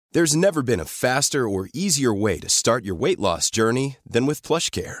There's never been a faster or easier way to start your weight loss journey than with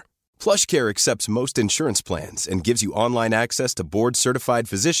PlushCare. PlushCare accepts most insurance plans and gives you online access to board-certified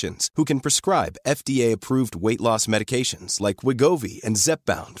physicians who can prescribe FDA-approved weight loss medications like Wegovy and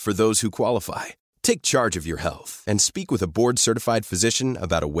Zepbound for those who qualify. Take charge of your health and speak with a board-certified physician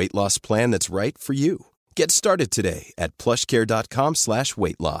about a weight loss plan that's right for you. Get started today at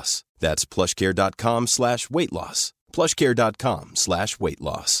plushcare.com/weight-loss. That's plushcare.com/weight-loss.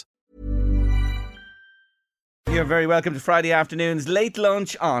 plushcare.com/weight-loss. You're very welcome to Friday afternoon's Late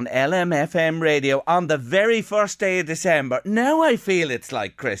Lunch on LMFM Radio on the very first day of December. Now I feel it's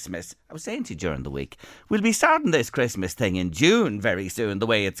like Christmas. I was saying to you during the week, we'll be starting this Christmas thing in June very soon, the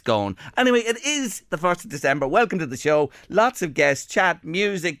way it's going. Anyway, it is the 1st of December. Welcome to the show. Lots of guests, chat,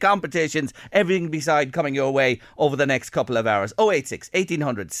 music, competitions, everything beside coming your way over the next couple of hours. 086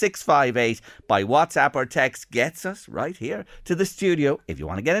 1800 658 by WhatsApp or text gets us right here to the studio. If you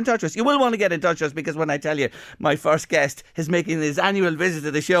want to get in touch with us, you will want to get in touch with us, because when I tell you my first guest is making his annual visit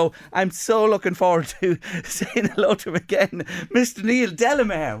to the show, I'm so looking forward to saying hello to him again. Mr. Neil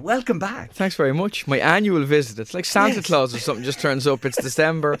Delamere, welcome back. Thanks very much. My annual visit. It's like Santa Claus or something just turns up. It's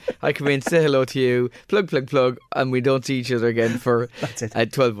December. I come in, say hello to you, plug, and we don't see each other again for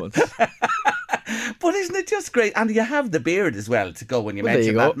 12 months. But isn't it just great? And you have the beard as well to go when you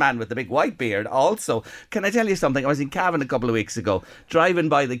mention that man with the big white beard also. Can I tell you something? I was in Cavan a couple of weeks ago, driving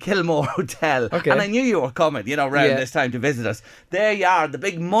by the Kilmore Hotel, and I knew you were coming, around this time to visit us. There you are, the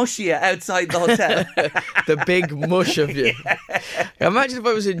big mush of you outside the hotel. The big mush of you. Yeah. Imagine if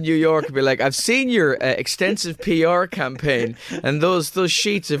I was in New York and be like, I've seen your extensive PR campaign, and those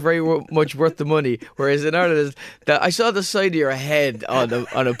sheets are very much worth the money. Whereas in Ireland, I saw the side of your head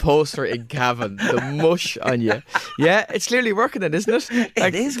on a poster in Cavan. The mush on you. Yeah, it's clearly working then, isn't it?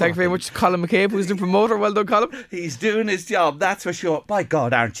 It is. Thank you very much to Colin McCabe, who's the promoter. Well done, Colin. He's doing his job, that's for sure. By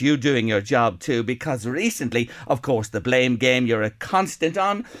God, aren't you doing your job too? Because recently, of course, the Blame Game, you're a constant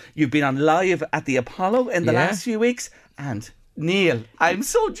on. You've been on live at the Apollo in the last few weeks. And Neil, I'm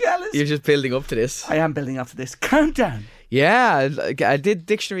so jealous. You're just building up to this. I am building up to this. Countdown. Yeah, I did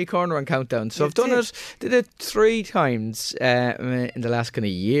Dictionary Corner on Countdown, so I've did it 3 times in the last kind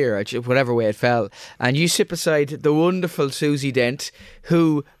of year, whatever way it fell. And you sit beside the wonderful Susie Dent,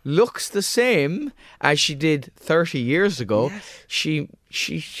 who looks the same as she did 30 years ago. Yes.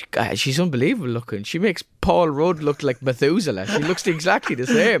 She's unbelievable looking. She makes Paul Rudd look like Methuselah. She looks exactly the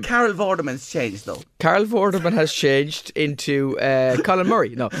same. Carol Vorderman's changed though. Carol Vorderman has changed into Colin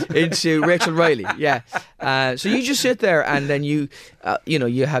Murray. No, into Rachel Riley. Yeah. So you just sit there and then you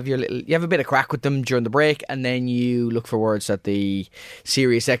have you have a bit of crack with them during the break, and then you look for words that the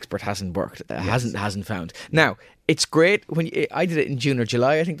serious expert hasn't hasn't found. Now, it's great when I did it in June or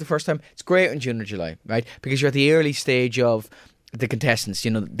July. I think the first time. It's great in June or July, right? Because you're at the early stage of the contestants,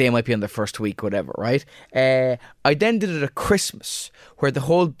 they might be on their first week, whatever, right? I then did it at Christmas, where the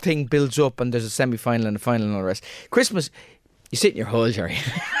whole thing builds up and there's a semi-final and a final and all the rest. Christmas, you sit in your hole, Jerry.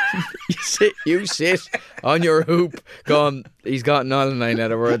 you sit on your hoop going, he's gotten all the 9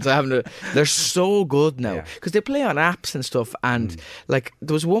 letter words. They're so good now because they play on apps and stuff. And like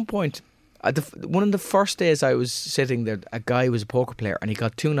there was one point, one of the first days I was sitting there, a guy was a poker player and he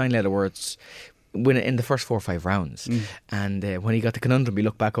got 2 9-letter words in the first 4 or 5 rounds. And when he got the conundrum, he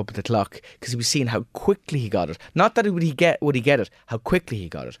looked back up at the clock because he was seeing how quickly he got it. Not that would he get it, how quickly he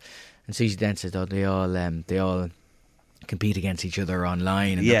got it. And Susie then said, they all compete against each other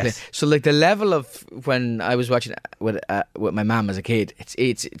online. And so like the level of when I was watching with my mum as a kid,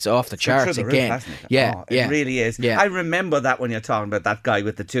 it's off the charts again. It really is. I remember that when you're talking about that guy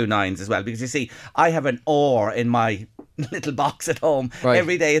with the 2 9s as well, because you see, I have an oar in my little box at home. Right.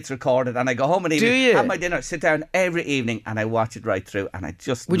 Every day it's recorded, and I go home and have my dinner, sit down every evening, and I watch it right through, and I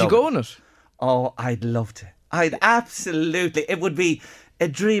just Would you go on it? Oh, I'd love to. It would be a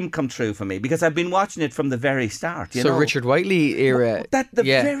dream come true for me, because I've been watching it from the very start. So Richard Whiteley era.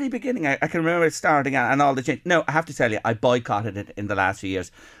 Very beginning. I can remember it starting and all the change. No, I have to tell you, I boycotted it in the last few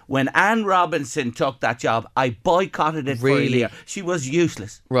years. When Anne Robinson took that job, I boycotted it for a year. She was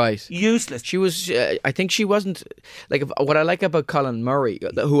useless. Right. Useless. She was, I think she wasn't, like, what I like about Colin Murray,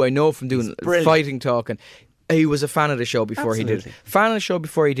 who I know from doing Fighting Talk, and he was a fan of the show before he did it. Fan of the show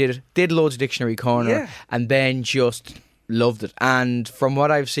before he did it. Did loads of Dictionary Corner, and then just loved it. And from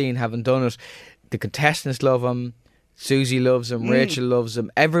what I've seen, having done it, the contestants love him. Susie loves him, Rachel loves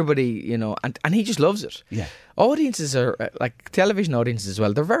him, everybody, you know, and he just loves it. Yeah. Audiences are, like television audiences as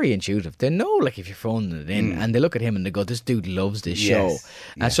well, they're very intuitive. They know, like, if you're phoning it in, and they look at him and they go, this dude loves this show.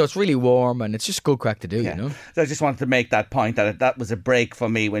 And so it's really warm and it's just good crack to do, you know. So I just wanted to make that point that was a break for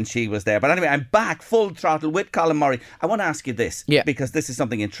me when she was there. But anyway, I'm back full throttle with Colin Murray. I want to ask you this, because this is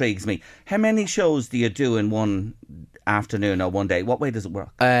something that intrigues me. How many shows do you do in one afternoon or one day? What way does it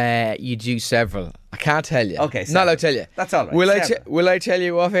work? You do several. I can't tell you. Okay, not allowed to tell you. That's all right. Will I tell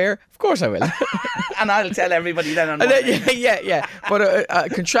you off air? Of course I will. And I'll tell everybody then on Monday. Yeah. But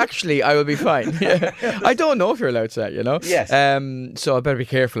contractually, I will be fine. Yeah. I don't know if you're allowed to, you know. Yes. So I better be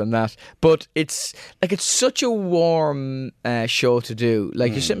careful in that. But it's such a warm show to do.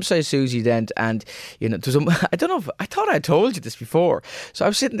 Like you're sitting beside Susie Dent, and you know, I don't know if I thought I told you this before. So I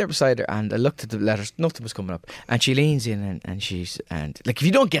was sitting there beside her, and I looked at the letters. Nothing was coming up, and she leans in, and like if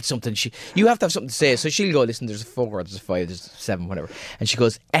you don't get something, you have to have something to say. So she'll go, listen, there's a 4, there's a 5, there's a 7, whatever. And she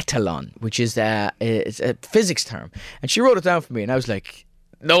goes, etalon, which is it's a physics term. And she wrote it down for me, and I was like,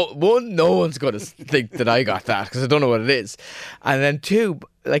 no one's going to think that I got that, because I don't know what it is. And then 2,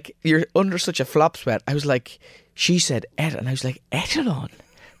 like, you're under such a flop sweat. I was like, she said and I was like, etalon?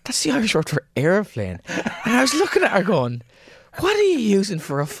 That's the Irish word for airplane. And I was looking at her going, what are you using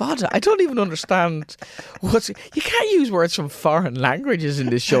for a fodder? I don't even understand you can't use words from foreign languages in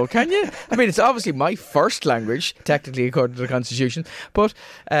this show, can you? I mean, it's obviously my first language, technically, according to the Constitution. But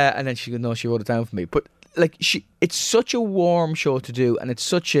and then she wrote it down for me. But like it's such a warm show to do, and it's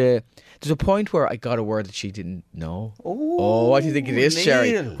such a. There's a point where I got a word that she didn't know. Oh, what do you think it is,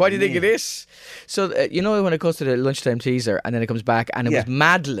 Sherry? What do you think it is? So, you know, when it goes to the lunchtime teaser and then it comes back and it was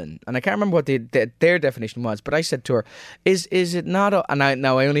Madeline, and I can't remember what their definition was, but I said to her, is it not, and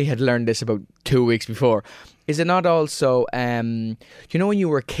I only had learned this about 2 weeks before, is it not also, you know, when you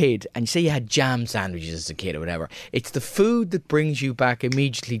were a kid and you say you had jam sandwiches as a kid or whatever, it's the food that brings you back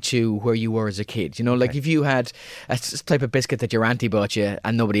immediately to where you were as a kid. You know, like if you had a type of biscuit that your auntie bought you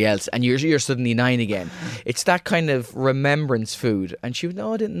and nobody else, and you're suddenly 9 again. It's that kind of remembrance food. And she would,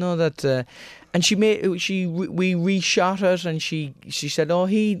 no, I didn't know that. And we reshot it, and she said, oh,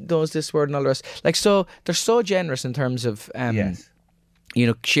 he does this word and all the rest. Like, so they're so generous in terms of you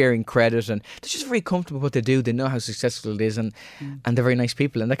know, sharing credit, and they're just very comfortable with what they do. They know how successful it is, and they're very nice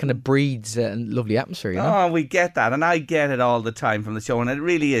people, and that kind of breeds a lovely atmosphere, you know? Oh, we get that, and I get it all the time from the show, and it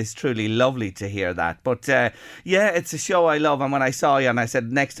really is truly lovely to hear that. But it's a show I love, and when I saw you and I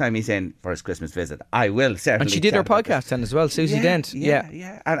said next time he's in for his Christmas visit, I will certainly. And she did her podcast then as well, Susie Dent.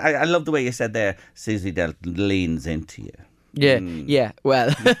 Yeah. And I love the way you said there, Susie Dent leans into you. Yeah.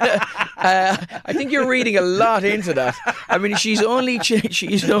 Well, I think you're reading a lot into that. I mean, she's only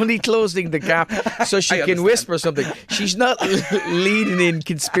closing the gap so she can whisper something. She's not leaning in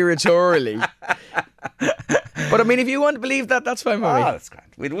conspiratorially. But I mean, if you want to believe that, that's fine, Murray. Oh, that's great.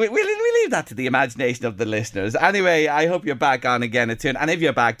 We'll leave that to the imagination of the listeners. Anyway, I hope you're back on again soon. And if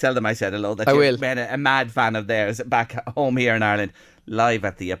you're back, tell them I said hello. That you've been a mad fan of theirs back home here in Ireland. Live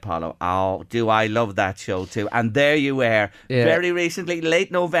at the Apollo. Oh, do I love that show too. And there you were, very recently,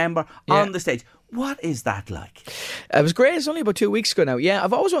 late November, on the stage. What is that like? It was great. It's only about 2 weeks ago now. Yeah,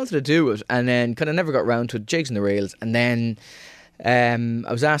 I've always wanted to do it, and then kind of never got round to it. Jigs and the rails, and then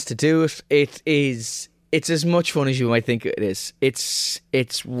I was asked to do it. It's as much fun as you might think it is. It's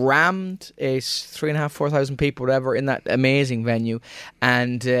rammed. It's 3,500-4,000 people, whatever, in that amazing venue,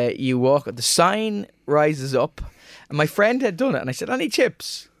 and you walk. The sign rises up. And my friend had done it, and I said, any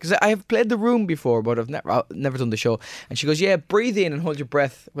tips? Because I have played The Room before, but I've never done the show. And she goes, yeah, breathe in and hold your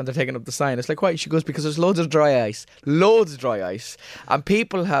breath when they're taking up the sign. It's like, why? She goes, because there's loads of dry ice. And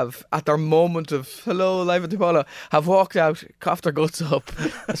people have, at their moment of, hello, live at the Apollo, have walked out, coughed their guts up,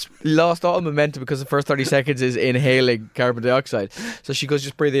 lost all momentum because the first 30 seconds is inhaling carbon dioxide. So she goes,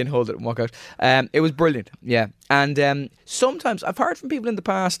 just breathe in, hold it, and walk out. It was brilliant, yeah. And sometimes, I've heard from people in the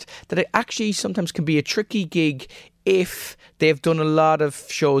past that it actually sometimes can be a tricky gig if they've done a lot of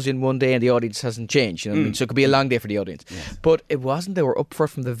shows in one day and the audience hasn't changed, you know what I mean? So it could be a long day for the audience. Yes. But it wasn't. They were up for it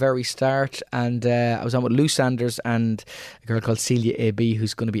from the very start, and I was on with Lou Sanders and a girl called Celia A.B.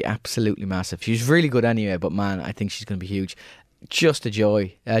 who's going to be absolutely massive. She's really good anyway, but man, I think she's going to be huge. Just a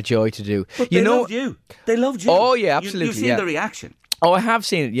joy to do. But they loved you. They loved you. Oh yeah, absolutely. You've seen the reaction. Oh, I have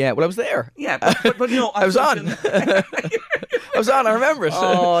seen it. Yeah, well, I was there. Yeah, but no, I was on. I was on. I remember it.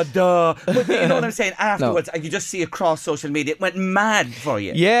 Oh, duh. But you know what I'm saying? Afterwards, you just see across social media, it went mad for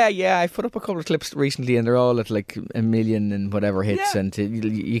you. Yeah. I put up a couple of clips recently, and they're all at like 1 million and whatever hits, and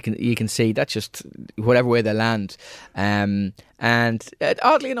you can see that's just whatever way they land. And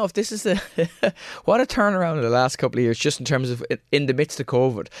oddly enough, this is what a turnaround in the last couple of years, just in terms of in the midst of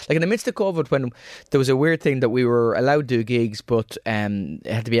COVID. Like in the midst of COVID, when there was a weird thing that we were allowed to do gigs, but it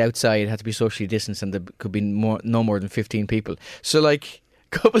had to be outside, it had to be socially distanced, and there could be no more than 15 people. So like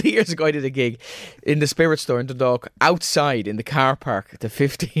a couple of years ago, I did a gig in the Spirit Store in Dundalk, outside in the car park to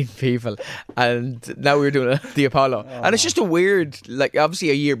 15 people, and now we're doing the Apollo. And it's just a weird, like obviously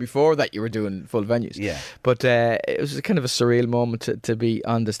a year before that you were doing full venues. Yeah. But it was kind of a surreal moment to be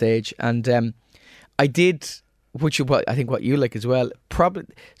on the stage. And I did, I think what you like as well, probably.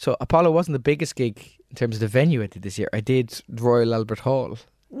 So Apollo wasn't the biggest gig in terms of the venue I did this year. I did Royal Albert Hall.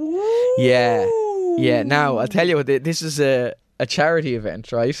 Woo! Yeah. Now, I'll tell you what, this is a charity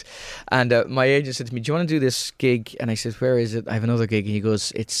event, right? And my agent said to me, do you want to do this gig? And I said, where is it? I have another gig. And he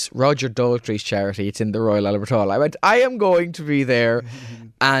goes, it's Roger Daltrey's charity. It's in the Royal Albert Hall. I went, I am going to be there.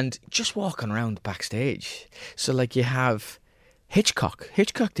 And just walking around backstage. So like you have Hitchcock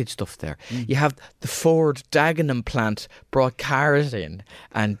did stuff there. You have the Ford Dagenham plant brought cars in,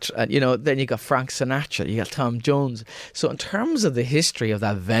 and then you got Frank Sinatra, you got Tom Jones. So in terms of the history of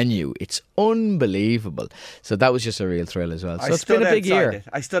that venue, it's unbelievable. So that was just a real thrill as well. So it's been a big year.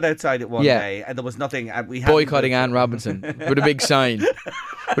 I stood outside it one day, and there was nothing. We had boycotting Anne Robinson with a big sign.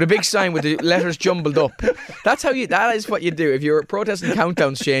 With a big sign with the letters jumbled up. That is what you do. If you're protesting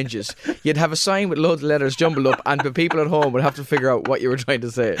countdowns changes, you'd have a sign with loads of letters jumbled up, and the people at home would have to figure out what you were trying to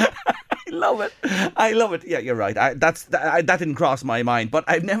say. I love it. Yeah, you're right. That didn't cross my mind, but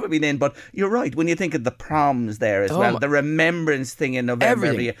I've never been in. But you're right. When you think of the proms there as well, the remembrance thing in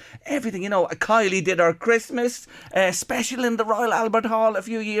November, everything. You know, Kylie did our Christmas special in the Royal Albert Hall a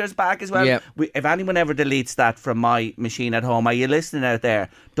few years back as well. Yeah. If anyone ever deletes that from my machine at home, are you listening out there?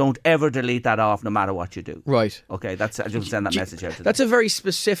 Don't ever delete that off, no matter what you do. Right. Okay. I just send that message out today. That's a very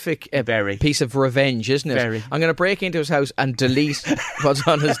specific piece of revenge, isn't it? Very. I'm going to break into his house and delete what's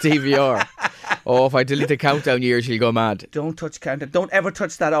on his DVR. Oh, if I delete the countdown years, he'll go mad. Don't touch countdown. Don't ever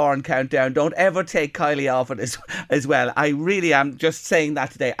touch that Oran countdown. Don't ever take Kylie off it as well. I really am just saying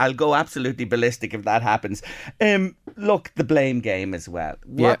that today. I'll go absolutely ballistic if that happens. Look, the Blame Game as well.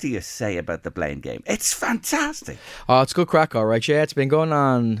 What do you say about the Blame Game? It's fantastic. Oh, it's good crack, all right. Yeah, it's been going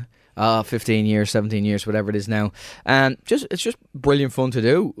on 15 years, 17 years, whatever it is now. And it's just brilliant fun to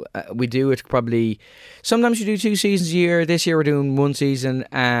do. We do it probably, sometimes you do 2 seasons a year. This year we're doing 1 season.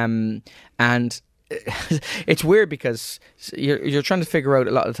 And it's weird because you're trying to figure out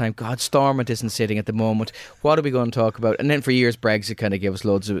a lot of the time, God, Stormont isn't sitting at the moment. What are we going to talk about? And then for years, Brexit kind of gave us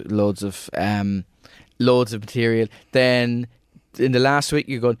loads of material. Then in the last week,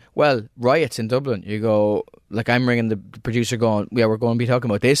 you're going, well, riots in Dublin. You go, like I'm ringing the producer going, yeah, we're going to be talking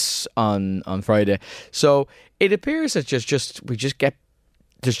about this on Friday. So it appears that there's just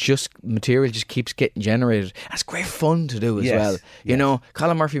material just keeps getting generated. That's great fun to do as well. You know,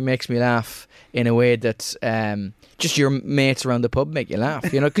 Colin Murphy makes me laugh in a way that just your mates around the pub make you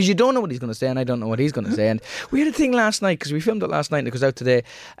laugh, you know, because you don't know what he's going to say and I don't know what he's going to say. And we had a thing last night, because we filmed it last night and it goes out today,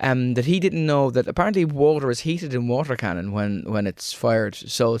 that he didn't know that apparently water is heated in water cannon when it's fired,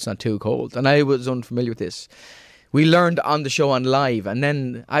 so it's not too cold. And I was unfamiliar with this. We learned on the show on live, and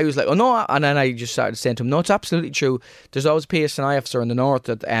then I was like, oh no, and then I just started saying to him, no, it's absolutely true. There's always a PSNI officer in the north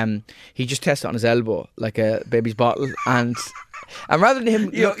that he just tests it on his elbow like a baby's bottle, and rather than him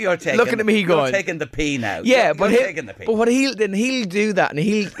looking at me going, you're taking the pee now. Yeah, but what he'll do that, and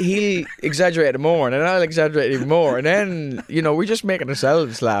he'll exaggerate it more, and then I'll exaggerate it even more, and then we're just making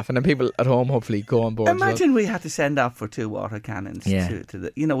ourselves laugh, and then people at home hopefully go on board. Imagine we had to send off for 2 water cannons to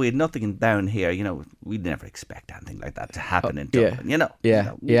the. We had nothing down here. We'd never expect anything like that to happen in Dublin.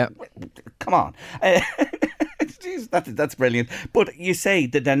 Yeah. Come on. Jeez, that's brilliant. But you say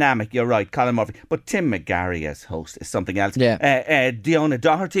the dynamic, you're right, Colin Murphy. But Tim McGarry as host is something else. Yeah. Diona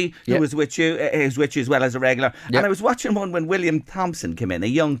Doherty, who was with you, is with you as well as a regular. Yeah. And I was watching one when William Thompson came in, a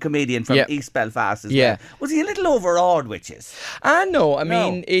young comedian from East Belfast as well. Was he a little overawed with you? No, I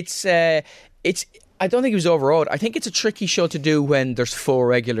mean, it's I don't think he was overawed. I think it's a tricky show to do when there's 4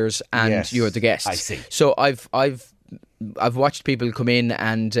 regulars and you're the guest. I see. So I've watched people come in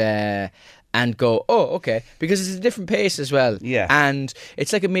and go, oh, okay, because it's a different pace as well. Yeah. And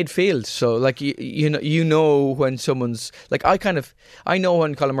it's like a midfield. So like you know when someone's like I know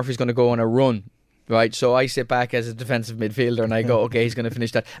when Colin Murphy's going to go on a run. Right, so I sit back as a defensive midfielder and I go, okay, he's going to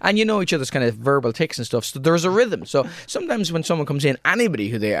finish that. And you know each other's kind of verbal tics and stuff, so there's a rhythm. So sometimes when someone comes in, anybody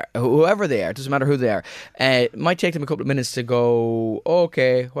who they are, whoever they are, it doesn't matter who they are, it might take them a couple of minutes to go,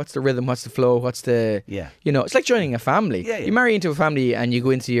 okay, what's the rhythm, what's the flow, what's the, you know, it's like joining a family. You marry into a family and you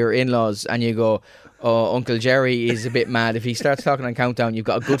go into your in-laws and you go, oh, Uncle Jerry is a bit mad. If he starts talking on countdown, you've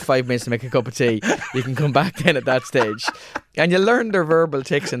got a good 5 minutes to make a cup of tea. You can come back then at that stage. And you learn their verbal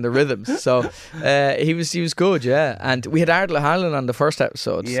tics and the rhythms. So he was good, yeah. And we had Ardal O'Hanlon on the first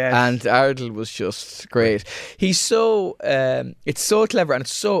episode. Yes. And Ardal was just great. He's so, it's so clever and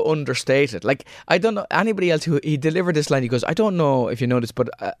it's so understated. Like, I don't know, anybody else who, he delivered this line, he goes, I don't know if you noticed, but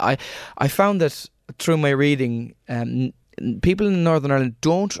I found that through my reading, people in Northern Ireland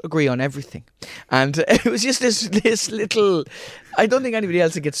don't agree on everything, and it was just this little. I don't think anybody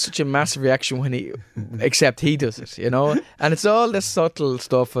else gets such a massive reaction when except he does it, you know. And it's all this subtle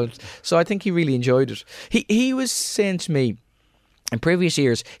stuff, and so I think he really enjoyed it. He was saying to me, in previous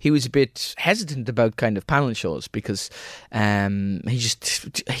years, he was a bit hesitant about kind of panel shows because he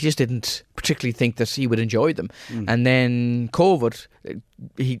just didn't particularly think that he would enjoy them. And then COVID,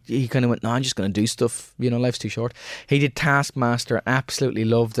 he kind of went, no, I'm just going to do stuff. You know, life's too short. He did Taskmaster and absolutely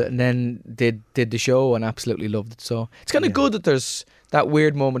loved it, and then did the show and absolutely loved it. So it's kind of good that there's that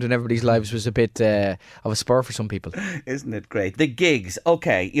weird moment in everybody's lives was a bit of a spur for some people. Isn't it great? The gigs.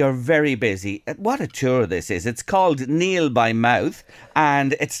 Okay, you're very busy. What a tour this is. It's called Neil by Mouth,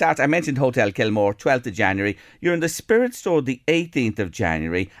 and it starts, I mentioned Hotel Kilmore, 12th of January. You're in the Spirit Store the 18th of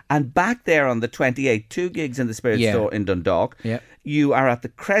January, and back there on the 28th, 2 gigs in the Spirit Store in Dundalk. Yeah. You are at the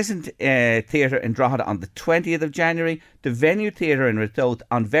Crescent Theatre in Drogheda on the 20th of January, the Venue Theatre in Ratoath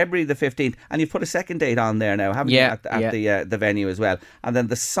on February the 15th, and you've put a second date on there now, haven't you, at the venue as well. And then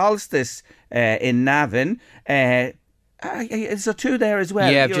the Solstice in Navan, so 2 there as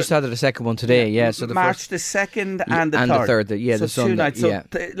well. Yeah, I've just added a second one today. Yeah, so the March the 2nd and the 3rd. The so Sunday. 2 nights. So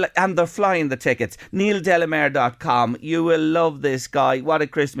and they're flying the tickets. NeilDelamere.com. You will love this guy. What a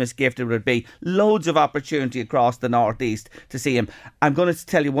Christmas gift it would be. Loads of opportunity across the northeast to see him. I'm going to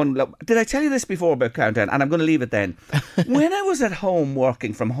tell you one. Did I tell you this before about Countdown? And I'm going to leave it then. When I was at home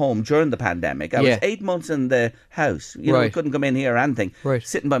working from home during the pandemic, I was 8 months in the house. You know, I couldn't come in here or anything. Right.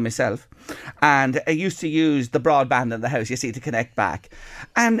 Sitting by myself. And I used to use the broadband in the house, you see, to connect back.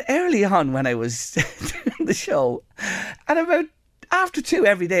 And early on when I was doing the show, and about after 2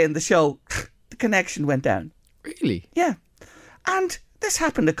 every day in the show, the connection went down. Really? Yeah. And this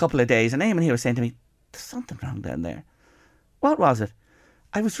happened a couple of days, and Eamon here was saying to me, there's something wrong down there. What was it?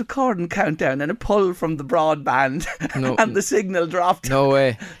 I was recording Countdown and a pull from the broadband and the signal dropped. No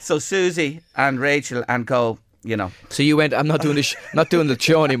way. So Susie and Rachel and co, you know. So you went, I'm not doing the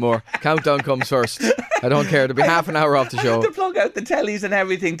show anymore. Countdown comes first. I don't care. There'll be half an hour off the show. I had to plug out the tellies and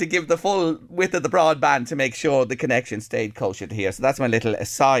everything to give the full width of the broadband to make sure the connection stayed kosher to here. So that's my little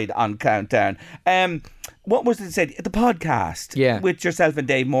aside on Countdown. What was it said? The podcast with yourself and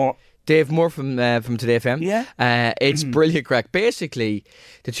Dave Moore. Dave Moore from Today FM. Yeah. It's brilliant crack. Basically,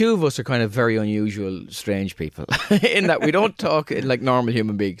 the two of us are kind of very unusual, strange people in that we don't talk like normal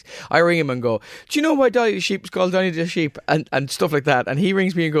human beings. I ring him and go, do you know why Dolly the Sheep is called Dolly the Sheep? And stuff like that. And he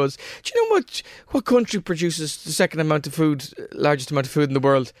rings me and goes, do you know what country produces the largest amount of food in the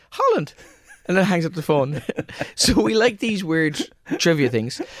world? Holland. And then hangs up the phone. So we like these weird trivia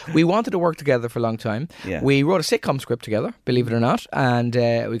things. We wanted to work together for a long time. Yeah. We wrote a sitcom script together, believe it or not, and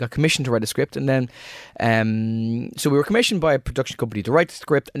we got commissioned to write a script. And then, so we were commissioned by a production company to write the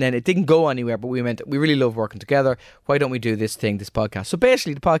script, and then it didn't go anywhere. But we went, we really love working together. Why don't we do this podcast? So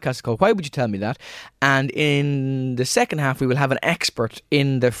basically, the podcast is called Why Would You Tell Me That? And in the second half, we will have an expert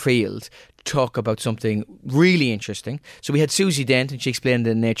in the field talk about something really interesting. So we had Susie Dent, and she explained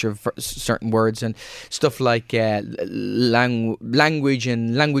the nature of certain words and stuff like language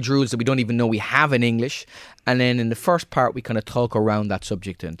and language rules that we don't even know we have in English. And then in the first part, we kind of talk around that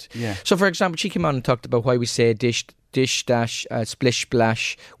subject. And so, for example, she came on and talked about why we say dish, dash, splish,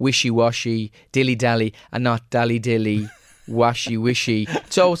 splash, wishy, washy, dilly, dally, and not dally, dilly, washy, wishy.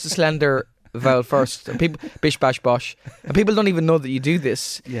 So it's the slender vowel first. And people, bish, bash, bosh. And people don't even know that you do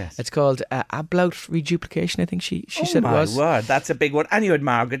this. Yes. It's called ablaut reduplication, I think she said it was. Oh my word, that's a big word. And you had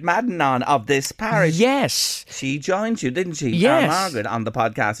Margaret Madden on of this parish. Yes. She joined you, didn't she? Yes. Margaret on the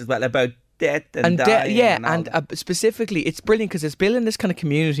podcast as well about death and dying. And specifically, it's brilliant because it's building this kind of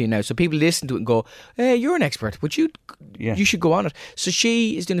community now. So people listen to it and go, hey, you're an expert. Would you? Yeah. You should go on it. So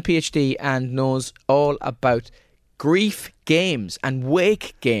she is doing a PhD and knows all about grief games and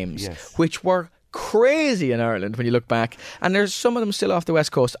wake games, which were crazy in Ireland when you look back, and there's some of them still off the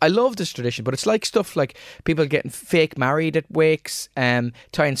west coast. I love this tradition, but it's like stuff like people getting fake married at wakes,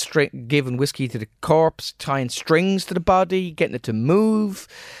 giving whiskey to the corpse, tying strings to the body, getting it to move.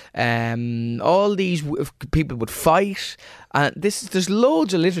 All these people would fight. There's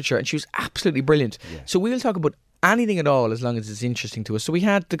loads of literature, and she was absolutely brilliant. Yeah. So we'll talk about anything at all as long as it's interesting to us. So we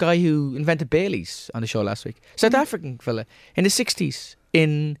had the guy who invented Baileys on the show last week, South African fella in the 60s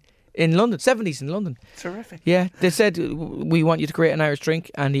in London, 70s in London. Terrific. Yeah, they said, we want you to create an Irish drink,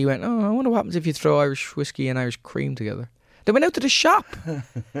 and he went, I wonder what happens if you throw Irish whiskey and Irish cream together. They went out to the shop.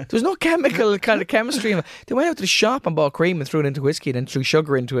 There was no chemical kind of chemistry. They went out to the shop and bought cream and threw it into whiskey, and then threw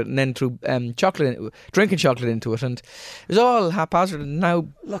sugar into it, and then threw drinking chocolate into it, and it was all haphazard. And now,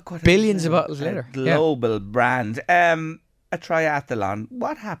 billions of bottles later, global brand. A triathlon.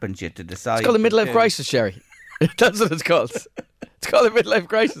 What happened to you to decide? It's called a midlife crisis, Jerry. That's what it's called. It's called a midlife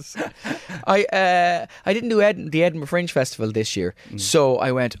crisis. I didn't do the Edinburgh Fringe Festival this year, so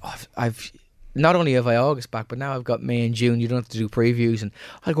I went. Not only have I August back, but now I've got May and June. You don't have to do previews, and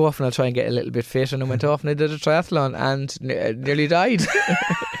I'll go off and I'll try and get a little bit fit. And I went off and I did a triathlon and nearly died.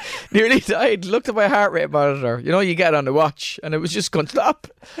 Nearly died. Looked at my heart rate monitor. You know, you get on the watch, and it was just going, stop.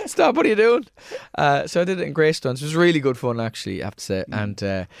 What are you doing? So I did it in Greystones. It was really good fun, actually, I have to say. And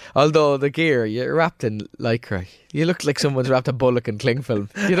although the gear, you're wrapped in lycra, you look like someone's wrapped a bullock in cling film.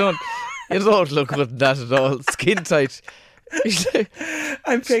 You don't look good at that at all. Skin tight.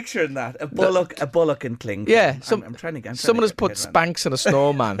 I'm picturing that a bullock and cling. Yeah, I'm trying to. Someone has put Spanx on a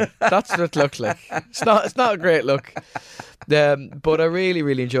snowman. That's what it looked like. It's not a great look, but I really,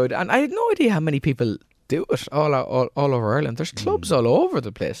 really enjoyed it, and I had no idea how many people do it all over Ireland. There's clubs all over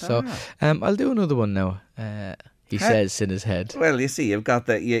the place. So I'll do another one now. He says in his head. Well, you see, you've got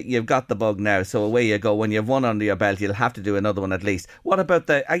the bug now, so away you go. When you've one under your belt, you'll have to do another one at least. What about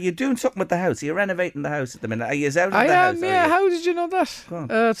are you doing something with the house? Are you renovating the house at the minute? Are you out of the house? I am, yeah. How did you know that?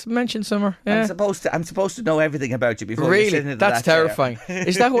 It's mentioned somewhere. Yeah. I'm supposed to know everything about you before really? You sit into That's that terrifying.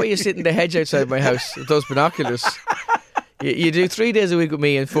 Is that why you sit in the hedge outside my house with those binoculars? You do 3 days a week with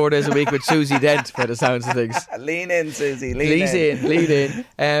me and 4 days a week with Susie Dent, by the sounds of things. Lean in, Susie. Lean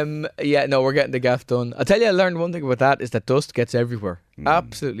in. Yeah, no, we're getting the gaff done. I'll tell you, I learned one thing about that is that dust gets everywhere.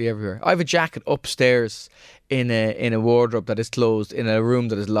 Absolutely everywhere. I have a jacket upstairs in a wardrobe that is closed, in a room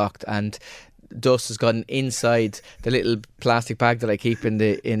that is locked, and dust has gotten inside the little plastic bag that I keep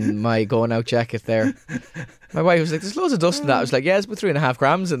in my going out jacket there. My wife was like, there's loads of dust in that. I was like, yeah, it's about 3.5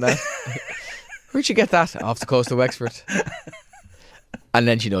 grams in that. Where'd you get that? Off the coast of Wexford. And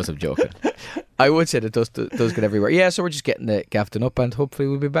then she knows I'm joking. I would say that does get everywhere. Yeah, so we're just getting it gaffed up, and hopefully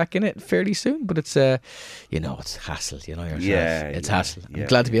we'll be back in it fairly soon. But it's it's hassle. You know yourself. Yeah, it's hassle. I'm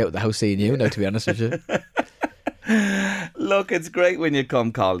glad to be out of the house seeing you now, to be honest with you. Look, it's great when you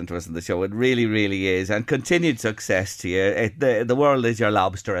come calling to us on the show. It really, really is. And continued success to you. The world is your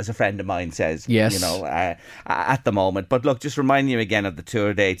lobster, as a friend of mine says. Yes. At the moment. But look, just reminding you again of the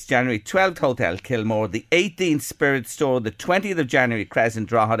tour dates. January 12th, Hotel Kilmore. The 18th, Spirit Store. The 20th of January, Crescent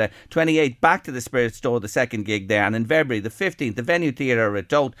Drogheda. 28th, back to the Spirit Store, the second gig there. And in February, the 15th, the Venue Theatre at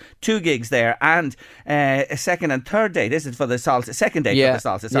Dote. 2 gigs there. And a second and third day. This is for the Solstice. Second day for the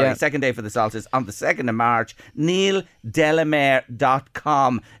Solstice. Sorry, second day for the Solstice on the 2nd of March.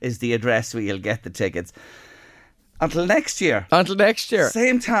 NeilDelamere.com is the address where you'll get the tickets. Until next year.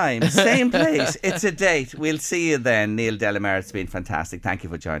 Same time, same place. It's a date. We'll see you then. Neil Delamere, it's been fantastic. Thank you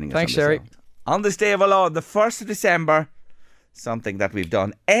for joining us. Thanks, Sherry. On this day of our Lord, the 1st of December, something that we've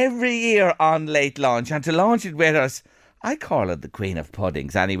done every year on Late Lunch. And to launch it with us, I call her the Queen of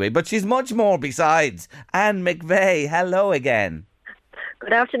Puddings anyway, but she's much more besides. Anne McVeigh, hello again.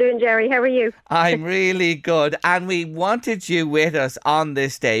 Good afternoon, Jerry. How are you? I'm really good. And we wanted you with us on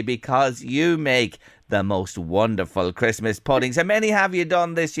this day because you make the most wonderful Christmas puddings. How many have you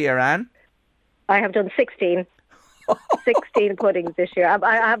done this year, Anne? I have done 16. 16 puddings this year.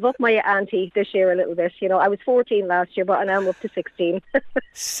 I have upped my ante this year a little bit. You know, I was 14 last year, but now I'm up to 16.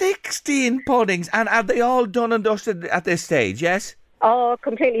 16 puddings. And are they all done and dusted at this stage, yes? Oh,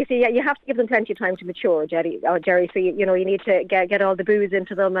 completely. See, you have to give them plenty of time to mature, Jerry. So you need to get all the booze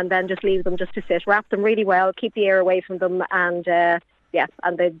into them and then just leave them just to sit. Wrap them really well, keep the air away from them, and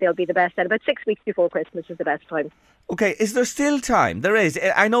they'll be the best. And about 6 weeks before Christmas is the best time. Okay, is there still time? There is.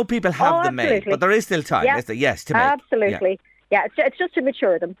 I know people have them made, but there is still time. Yeah. Is there? Yes, to make. Absolutely. Yeah, it's just to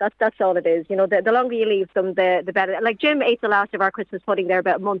mature them. That's all it is. You know, the longer you leave them, the better. Like Jim ate the last of our Christmas pudding there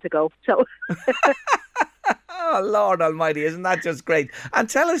about a month ago. So. Oh, Lord Almighty, isn't that just great? And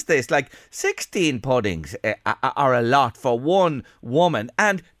tell us this, 16 puddings are a lot for one woman.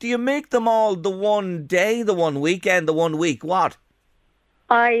 And do you make them all the one day, the one weekend, the one week? What?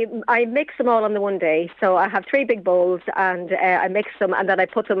 I mix them all on the one day. So I have 3 big bowls and I mix them and then I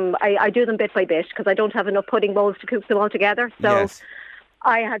put them, I do them bit by bit because I don't have enough pudding bowls to cook them all together. So Yes.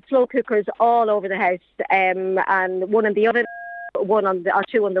 I had slow cookers all over the house and one in the oven, one on the, or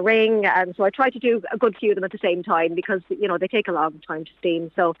 2 on the ring. And so I try to do a good few of them at the same time because, you know, they take a long time to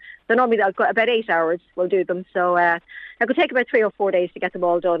steam. So normally I've got about 8 hours we'll do them. So it could take about 3 or 4 days to get them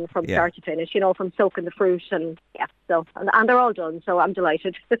all done from start to finish, you know, from soaking the fruit and and they're all done. So I'm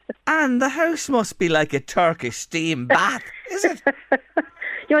delighted. And the house must be like a Turkish steam bath, is it?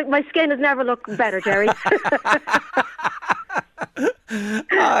 You know, my skin has never looked better, Jerry.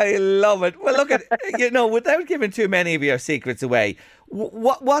 I love it. Well, look at, you know, without giving too many of your secrets away,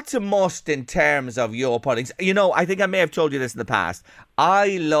 what's a must in terms of your puddings? You know, I think I may have told you this in the past.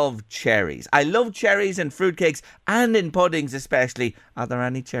 I love cherries. I love cherries in fruitcakes and in puddings especially. Are there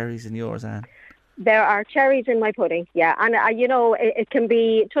any cherries in yours, Anne? There are cherries in my pudding, yeah. And, you know, it can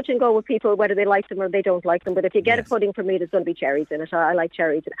be touch and go with people whether they like them or they don't like them. But if you get a pudding from me, there's going to be cherries in it. I like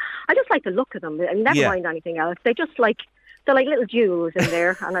cherries. I just like the look of them. And never mind anything else. They're like little jewels in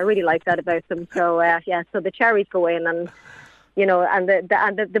there. And I really like that about them. So, so the cherries go in and... You know, and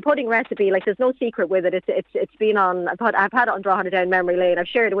the pudding recipe, like there's no secret with it. It's been on. I've had it on Drogheda Down Memory Lane. I've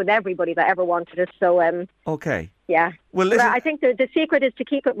shared it with everybody that ever wanted it. So okay, yeah. Well, listen, I think the secret is to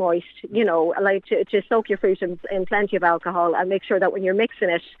keep it moist. You know, like to soak your fruit in plenty of alcohol and make sure that when you're mixing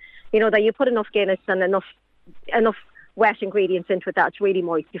it, you know, that you put enough Guinness and enough wet ingredients into it that's really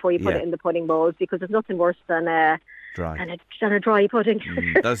moist before you put it in the pudding bowls, because there's nothing worse than dry. And a dry pudding.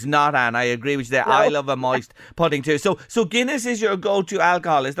 There's not, Anne. I agree with you there. No. I love a moist pudding too. So Guinness is your go-to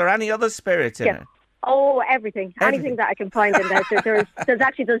alcohol. Is there any other spirits in it? Oh, everything. Anything that I can find in there.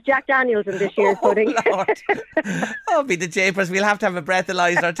 There's Jack Daniels in this year's pudding. Lord. Oh, be the japers. We'll have to have a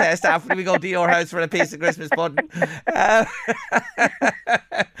breathalyzer test after we go to your house for a piece of Christmas pudding.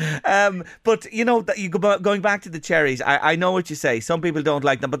 But, you know, going back to the cherries, I know what you say. Some people don't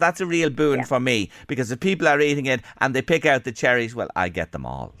like them, but that's a real boon for me, because if people are eating it and they pick out the cherries, well, I get them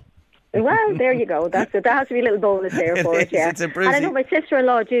all. Well, there you go. That's it. There has to be a little bonus there for it, yeah. It's a and I know my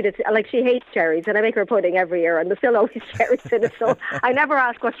sister-in-law, Judith, like she hates cherries, and I make her pudding every year, and there's still always cherries in it, so I never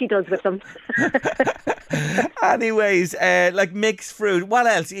ask what she does with them. Anyways, like mixed fruit, what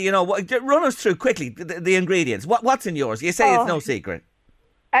else? You know, run us through quickly the ingredients. What's in yours? You say it's no secret.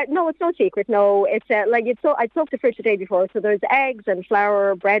 No, it's no secret. No, it's I soaked the fruit the day before, so there's eggs and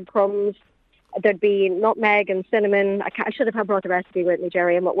flour, breadcrumbs. There'd be nutmeg and cinnamon. I should have brought the recipe with me,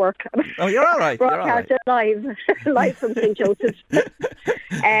 Jerry. I'm at work. Oh, you're all right. Broadcast live from St. Joseph's.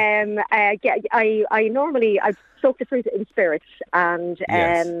 I normally soak the fruit in spirits and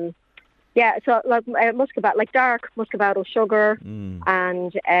so like muscovado, like dark muscovado sugar,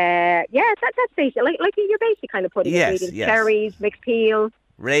 and that's basic. Like your basic kind of pudding ingredients: cherries, mixed peel.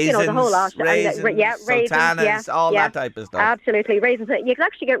 Raisins, you know, the whole lot. Raisins, sultanas, all that type of stuff. Absolutely, raisins. You can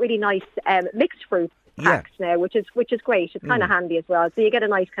actually get really nice mixed fruit packs now, which is great. It's kind of handy as well. So you get a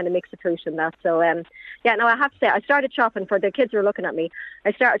nice kind of mix of fruit in that. So I have to say, I started shopping for the kids who are looking at me.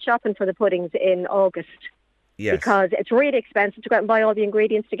 I started shopping for the puddings in August. Yes. Because it's really expensive to go out and buy all the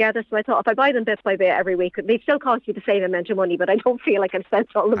ingredients together. So I thought if I buy them bit by bit every week, they still cost me the same amount of money, but I don't feel like I've spent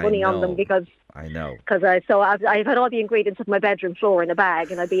all the money on them because I know. Because I've had all the ingredients of my bedroom floor in a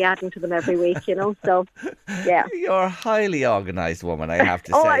bag, and I'd be adding to them every week, you know. So, yeah. You're a highly organised woman, I have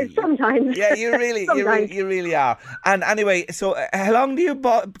to say. Oh, sometimes. Yeah, you really are. And anyway, so how long do you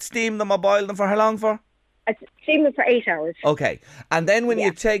steam them or boil them for? How long for? I steam them for 8 hours. Okay. And then when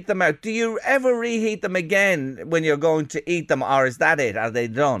you take them out, do you ever reheat them again when you're going to eat them, or is that it? Are they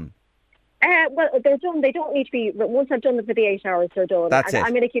done? Well, they're done. They don't need to be. Once I've done them for the 8 hours, they're done. That's it.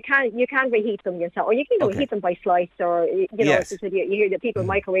 I mean, like you can reheat them yourself, or you can reheat them by slice, or you know, you hear that people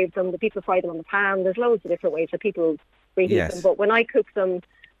microwave them, the people fry them on the pan. There's loads of different ways that people reheat them. But when I cook them,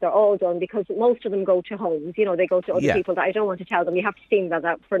 they're all done, because most of them go to homes. You know, they go to other people that I don't want to tell them. You have to steam that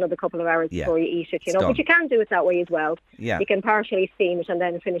out for another couple of hours before you eat it. You know, but you can do it that way as well. Yeah. You can partially steam it and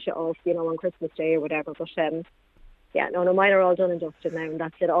then finish it off, you know, on Christmas Day or whatever. But no, mine are all done and dusted now, and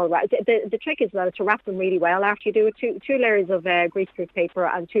that's it. All right. The trick is to wrap them really well after you do it. Two layers of greaseproof paper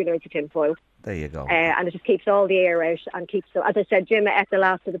and 2 layers of tin foil. There you go. And it just keeps all the air out and keeps them. As I said, Jim ate the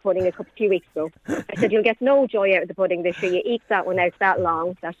last of the pudding a few weeks ago. I said, you'll get no joy out of the pudding this year. You eat that one out that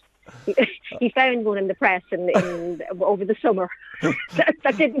long. He found one in the press over the summer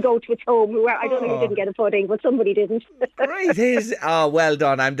that didn't go to its home. I don't know who didn't get a pudding, but somebody didn't. Great. Well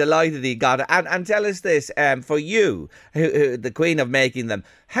done. I'm delighted he got it. And tell us this, for you, who, the queen of making them,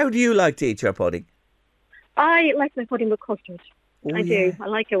 how do you like to eat your pudding? I like my pudding with custard. Oh, I do. I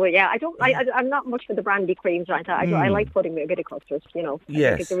like it. Yeah, I don't. I'm not much for the brandy creams, right? I like putting a bit of custard. I think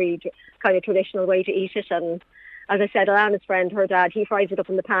it's a really kind of traditional way to eat it. And as I said, Alana's friend, her dad, he fries it up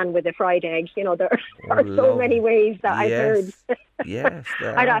in the pan with a fried egg. There are so many ways that I've heard. Yes,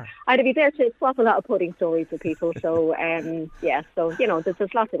 there are. I'd be there to swap a lot of pudding stories with people. So, there's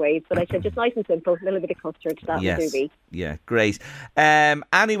lots of ways. But I said just nice and simple, a little bit of custard, that would do me. Yeah, great.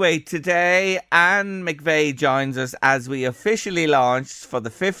 Anyway, today Anne McVeigh joins us as we officially launched for the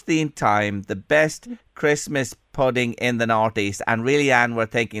 15th time the best Christmas pudding in the Northeast. And really, Anne, we're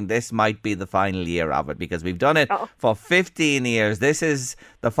thinking this might be the final year of it because we've done it for 15 years. This is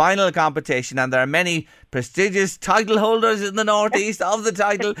the final competition and there are many prestigious title holders in the Northeast of the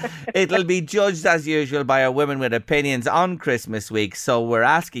title. It'll be judged as usual by our women with opinions on Christmas week. So we're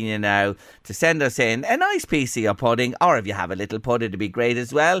asking you now to send us in a nice piece of your pudding, or if you have a little pudding, it'd be great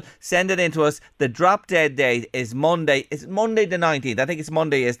as well. Send it in to us. The drop dead date is Monday. It's Monday the 19th. I think it's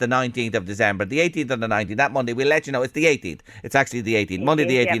Monday is the 19th of December. The 18th and the 19th. That Monday, we'll let you know. It's the 18th. It's actually the 18th. Monday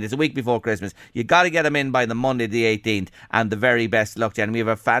the 18th. It's a week before Christmas. You got to get them in by the Monday the 18th. And the very best luck, Jen. We have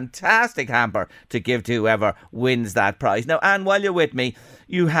a fantastic hamper to give to whoever wins that prize. Now, Anne, while you're with me,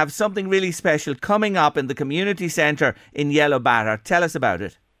 you have something really special coming up in the community centre in Yellow Batter. Tell us about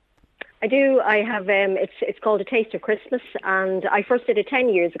it. I do. I have. It's called A Taste of Christmas, and I first did it 10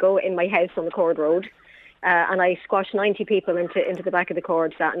 years ago in my house on the Cord Road, and I squashed 90 people into the back of the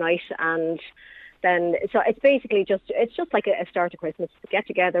Cords that night, and then so it's basically just like a start of Christmas. Get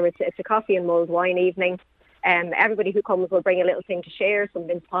together. It's a coffee and mulled wine evening. Everybody who comes will bring a little thing to share, some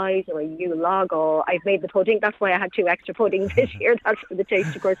mince pies or a Yule log, or I've made the pudding. That's why I had 2 extra puddings this year. That's for the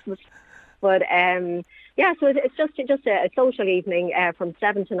Taste of Christmas. But so it's just a social evening from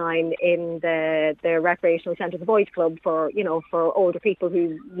 7 to 9 in the recreational centre, the Boys Club for older people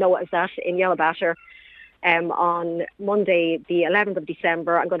who know it as that in Yellow Batter. On Monday, the 11th of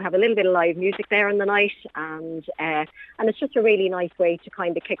December, I'm going to have a little bit of live music there in the night, and it's just a really nice way to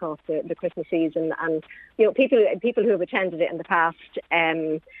kind of kick off the Christmas season. And people who have attended it in the past,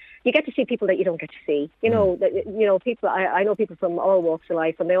 you get to see people that you don't get to see. People. I know people from all walks of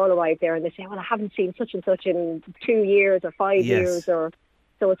life, and they all arrive there and they say, "Well, I haven't seen such and such in 2 years or 5 years," or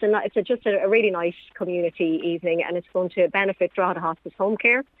so. It's just a really nice community evening, and it's going to benefit Drogheda Hospice Home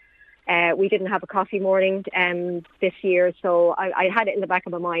Care. We didn't have a coffee morning this year, so I had it in the back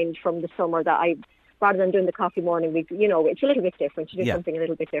of my mind from the summer that rather than doing the coffee morning, it's a little bit different to do something a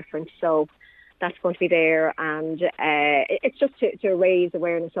little bit different. So that's going to be there, and it's just to raise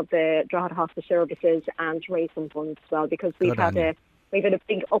awareness of the Drogheda Hospice services and to raise some funds as well, because we've had a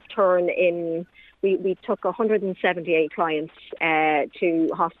big upturn in. We took 178 clients to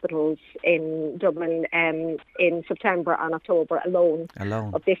hospitals in Dublin in September and October alone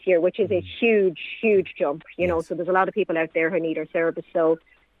of this year, which is a huge, huge jump. So there's a lot of people out there who need our service. So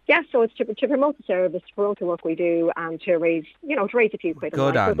so it's to promote the service, to promote the work we do, and to raise a few quid. So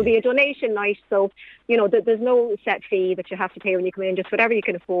it'll be a donation night. So there's no set fee that you have to pay when you come in. Just whatever you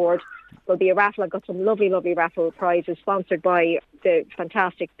can afford. There'll be a raffle. I've got some lovely, lovely raffle prizes sponsored by the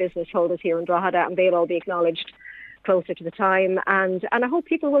fantastic business holders here in Drogheda, and they'll all be acknowledged closer to the time, and I hope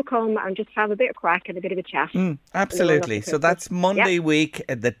people will come and just have a bit of crack and a bit of a chat. Absolutely. So that's Monday week,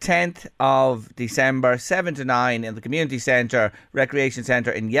 the 10th of December, 7 to 9 in the community centre, recreation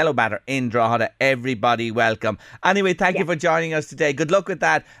centre in Yellow Batter in Drogheda. Everybody welcome. Anyway, thank you for joining us today. Good luck with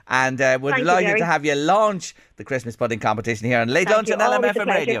that, and we're delighted to have you launch the Christmas pudding competition here on Late Lunch on LMFM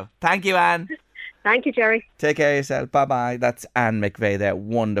Radio. Thank you, Anne. Thank you, Jerry. Take care of yourself. Bye-bye. That's Anne McVeigh there.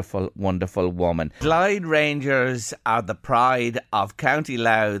 Wonderful, wonderful woman. Glyde Rangers are the pride of County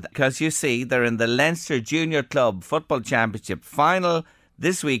Louth because, you see, they're in the Leinster Junior Club Football Championship final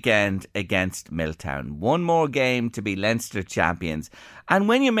this weekend against Milltown. One more game to be Leinster champions. And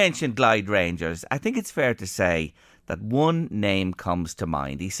when you mention Glyde Rangers, I think it's fair to say that one name comes to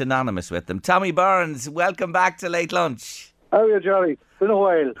mind. He's synonymous with them. Tommy Burns, welcome back to Late Lunch. How are you, Jerry? Been a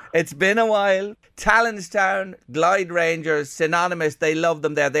while. It's been a while. Talonstown, Glyde Rangers, synonymous. They love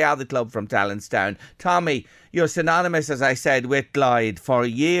them there. They are the club from Talonstown. Tommy, you're synonymous, as I said, with Glyde for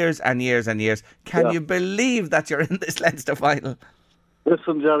years and years and years. Can you believe that you're in this Leinster final?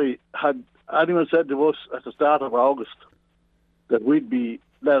 Listen, Jerry, had anyone said to us at the start of August that we'd be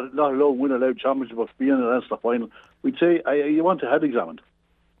not alone win a Louth championship but be in the Leinster final, we'd say, you want a head examined.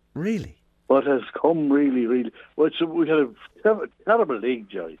 Really? But has come really, really. Well, we had a terrible league,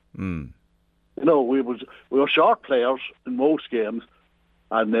 Jerry. We were short players in most games,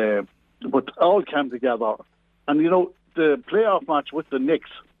 and but all came together. And the playoff match with the Knicks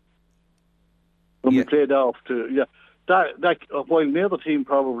when we played off that while neither team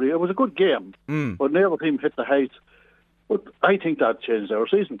it was a good game, but neither team hit the heights. But I think that changed our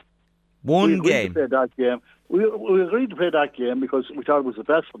season. One We game. agreed to play that game. We agreed to play that game because we thought it was the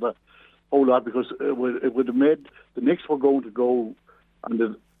best for the whole lot, because it would have made the Knicks were going to go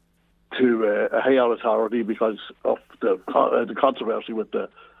and to a higher authority because of the controversy with the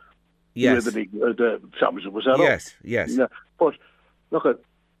Yes. with the championship was set up. Yes. Yes. Yeah. But look at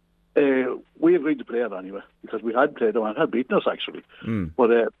we agreed to play it anyway because we had played them and had beaten us actually.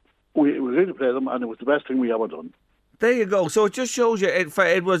 But we agreed to play them, and it was the best thing we ever done. There you go. So it just shows you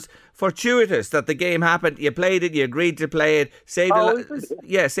it was fortuitous that the game happened. You played it. You agreed to play it. Saved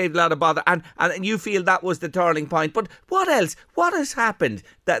a lot of bother. And you feel that was the turning point. But what else? What has happened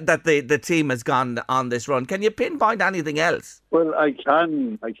that the team has gone on this run? Can you pinpoint anything else? Well, I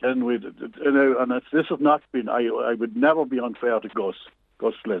can with it, and this has not been. I would never be unfair to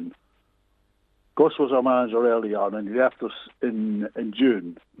Gus Flynn. Gus was our manager early on, and he left us in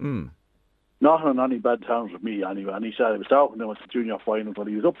June. Not on any bad terms with me anyway. And he said I was talking to him at the junior final, but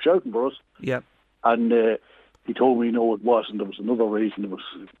he was up shouting for us. Yeah. And he told me no, it wasn't. There was another reason. There was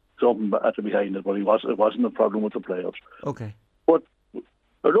something at the behind it, but it wasn't a problem with the players. Okay. But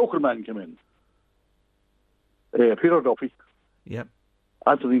a local man came in. Peter Duffy. Yep.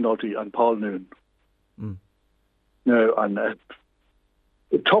 Anthony Nutty and Paul Noon. Now, and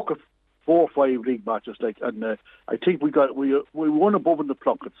it took 4 or 5 league matches, and I think we won above in the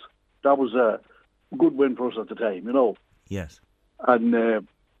Plunkets. That was a good win for us at the time, Yes. And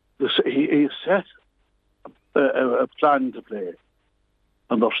he set a plan to play,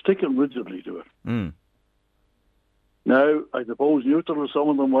 and they're sticking rigidly to it. Now, I suppose neutral, some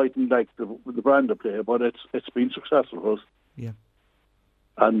of them mightn't like the brand of play, but it's been successful for us. Yeah.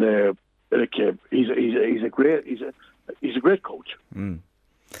 And he's a great coach.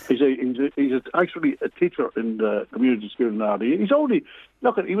 He's actually a teacher in the community school in Ardee.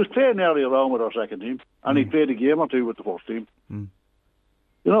 He was playing earlier on with our second team, and he played a game or two with the first team.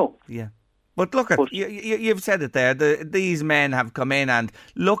 Yeah. But look at you've said it there. These men have come in, and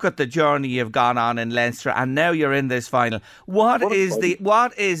look at the journey you've gone on in Leinster, and now you're in this final. What is it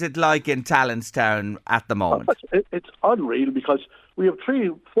like in Talonstown at the moment? It's unreal because we have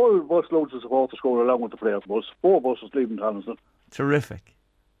 4 bus loads of supporters going along with the players' bus, 4 buses leaving Talonstown. Terrific.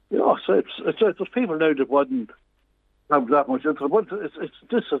 So it's people now that wouldn't have that much interest, but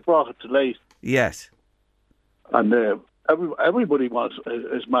this has brought it to light. Yes. And everybody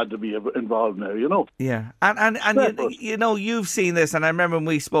is mad to be involved now, Yeah, and you've seen this, and I remember when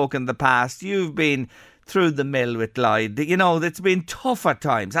we spoke in the past. You've been through the mill with Lloyd. It's been tough at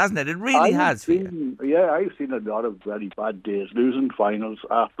times, hasn't it? It really has for you. Yeah, I've seen a lot of very bad days, losing finals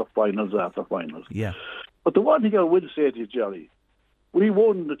after finals after finals. Yeah. But the one thing I would say to you, Jerry, we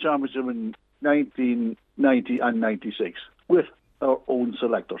won the championship in 1990 and 96 with our own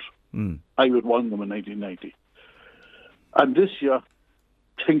selectors. I would won them in 1990. And this year,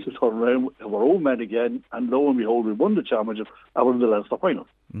 things have turned around with our own men again, and lo and behold, we won the championship and we're in the Leinster final.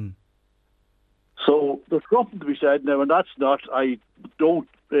 So there's something to be said now, and that's not, I don't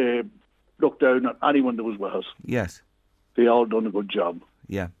look down on anyone that was with us. Yes. They all done a good job.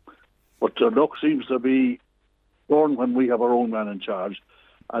 Yeah. But the luck seems to be born when we have our own man in charge,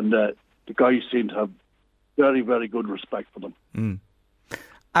 and the guys seem to have very, very good respect for them.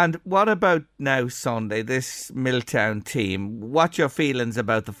 And what about now Sunday, this Milltown team? What's your feelings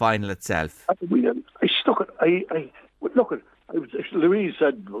about the final itself? Louise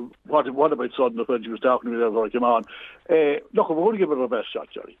said, what about Sunday when she was talking to me before I came on? Look, we're going to give it our best shot,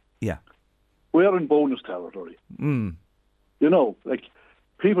 Jerry. Yeah. We're in bonus territory.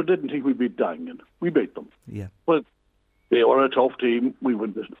 People didn't think we'd beat Dangan. We beat them. Yeah. But they were a tough team. We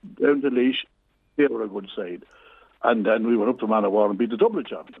went down to Laois. They were a good side. And then we went up to Manawar and beat the Dublin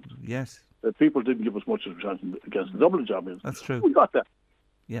champions. Yes. People didn't give us much of a chance against the Dublin champions. That's true. We got that.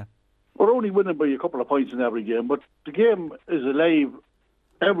 Yeah. We're only winning by a couple of points in every game, but the game is alive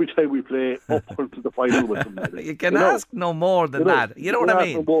every time we play up until the final with them. You can ask no more than that. You know what I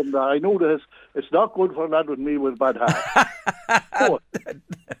mean? No more than that. I know that it's not good for a lad with me with a bad heart. But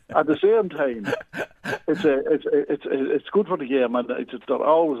at the same time, it's good for the game, and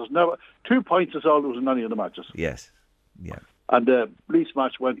there's never 2 points is all there was in any of the matches. Yes. Yeah. And the Leafs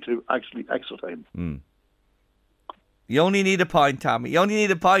match went to actually extra time. You only need a point, Tommy. You only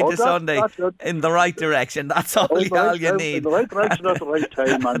need a point this Sunday in the right direction. That's all you need. In the right direction at the right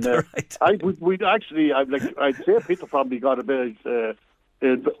time. And I'd say Peter probably got a bit of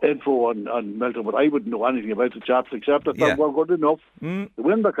info on Melton, but I wouldn't know anything about the chaps except that they were good enough to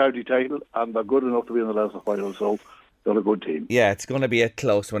win the county title, and they're good enough to be in the Leinster final. So They're a good team. Yeah, it's going to be a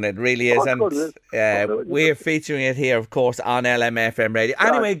close one. It really is. And we're featuring it here, of course, on LMFM Radio.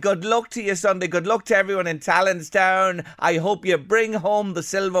 Anyway, good luck to you Sunday. Good luck to everyone in Talonstown. I hope you bring home the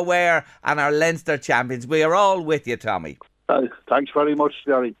silverware and our Leinster champions. We are all with you, Tommy. Thanks very much,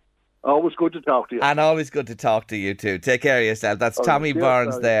 Gary. Always good to talk to you. And always good to talk to you too. Take care of yourself. That's Tommy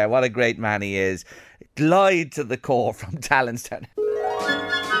Burns there. What a great man he is. Glide to the core from Talonstown.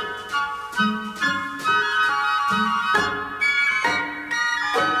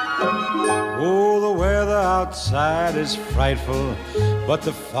 Oh, the weather outside is frightful, but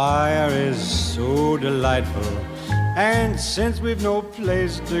the fire is so delightful. And since we've no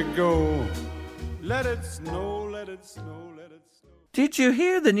place to go, let it snow, let it snow, let it snow. Did you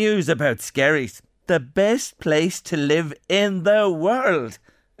hear the news about Skerries? The best place to live in the world,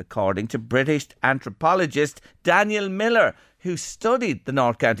 according to British anthropologist Daniel Miller, who studied the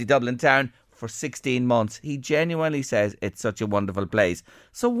North County Dublin town for 16 months. He genuinely says it's such a wonderful place.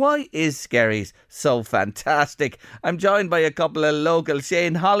 So why is Skerries so fantastic? I'm joined by a couple of locals.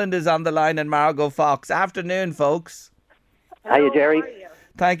 Shane Holland is on the line and Margot Fox. Afternoon, folks. Hiya, Jerry.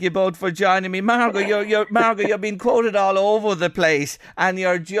 Thank you both for joining me. Margot, you've been quoted all over the place and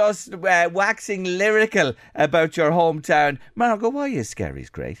you're just waxing lyrical about your hometown. Margot, why is Skerries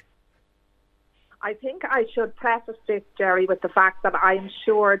great? I think I should preface this, Jerry, with the fact that I'm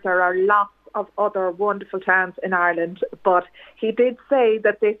sure there are lots of other wonderful towns in Ireland, but he did say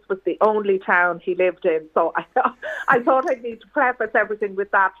that this was the only town he lived in. So I thought I'd need to preface everything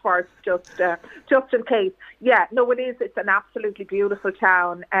with that first, just in case. Yeah, no, it is. It's an absolutely beautiful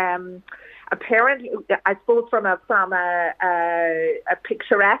town. Apparently, I suppose from a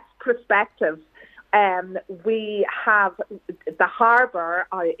picturesque perspective, we have the harbour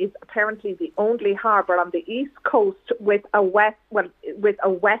is apparently the only harbour on the east coast with a west-facing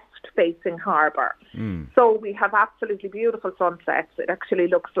harbour. So we have absolutely beautiful sunsets. It actually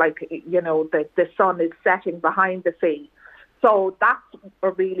looks like the sun is setting behind the sea. So that's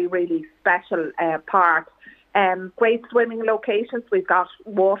a really, really special part. Great swimming locations. We've got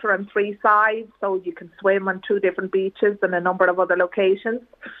water on 3 sides, so you can swim on 2 different beaches and a number of other locations.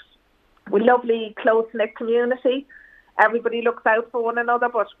 We're a lovely, close-knit community. Everybody looks out for one another,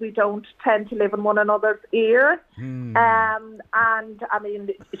 but we don't tend to live in one another's ear. And, I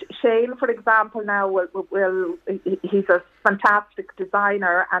mean, Shane, for example, now, he's a fantastic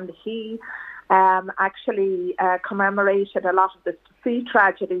designer, and he actually commemorated a lot of the sea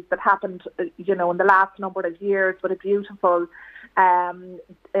tragedies that happened, in the last number of years with a beautiful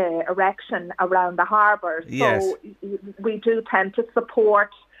erection around the harbour. Yes. So we do tend to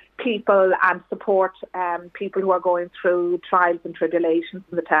support people and support people who are going through trials and tribulations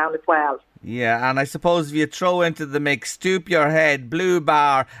in the town as well. Yeah, and I suppose if you throw into the mix Stoop Your Head, Blue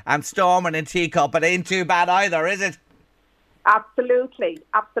Bar and Stormin' and Teacup, it ain't too bad either, is it? Absolutely.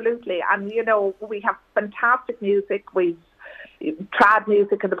 And, we have fantastic music. We've trad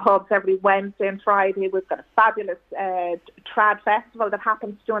music in the pubs every Wednesday and Friday. We've got a fabulous trad festival that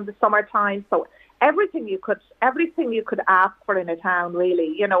happens during the summertime. So everything you could ask for in a town,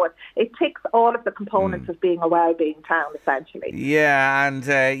 really. It ticks all of the components of being a well-being town, essentially. Yeah, and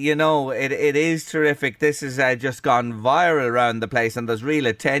it is terrific. This has just gone viral around the place, and there's real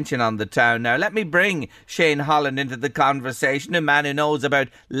attention on the town now. Let me bring Shane Holland into the conversation, a man who knows about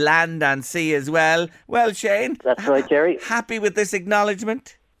land and sea as well. Well, Shane, that's right, Jerry. Happy with this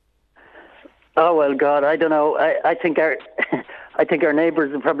acknowledgement? Oh well, God, I don't know. I think our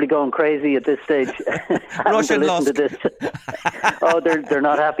neighbours are probably going crazy at this stage. Russian Lusk. To this. Oh, they're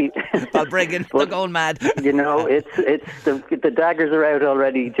not happy. I'll bring in. They're going mad. It's the daggers are out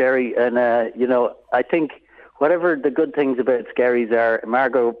already, Jerry. And I think whatever the good things about Skerries are,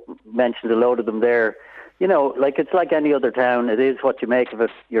 Margot mentioned a load of them there. It's like any other town. It is what you make of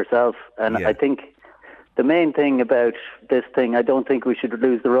it yourself. And I think the main thing about this thing, I don't think we should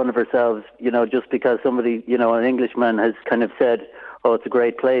lose the run of ourselves, just because somebody, an Englishman has kind of said, oh, it's a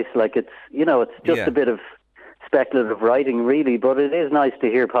great place. Like it's just a bit of speculative writing, really, but it is nice to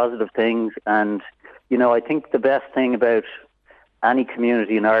hear positive things. And, I think the best thing about any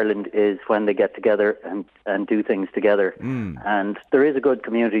community in Ireland is when they get together and do things together. And there is a good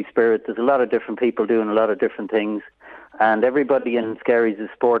community spirit. There's a lot of different people doing a lot of different things. And everybody in Skerries is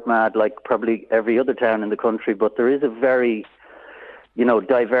sport mad, like probably every other town in the country. But there is a very,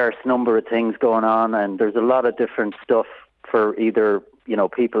 diverse number of things going on. And there's a lot of different stuff for either,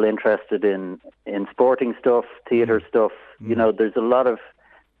 people interested in sporting stuff, theatre stuff. There's a lot of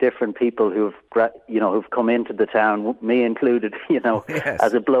different people who've come into the town, me included, yes.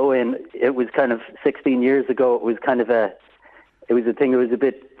 As a blow-in. It was kind of 16 years ago. It was kind of it was a thing I was a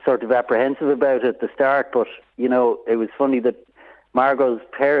bit sort of apprehensive about at the start, but, you know, it was funny that Margot's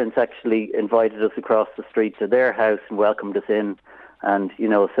parents actually invited us across the street to their house and welcomed us in and, you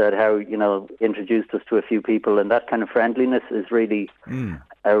know, said how, you know, introduced us to a few people, and that kind of friendliness is really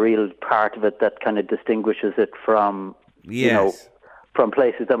a real part of it that kind of distinguishes it from, you know, from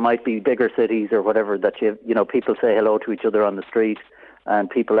places that might be bigger cities or whatever, that you know, people say hello to each other on the street and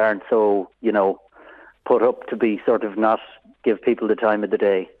people aren't so, you know, put up to be sort of not give people the time of the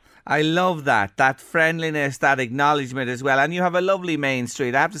day. I love that friendliness, that acknowledgement as well. And you have a lovely main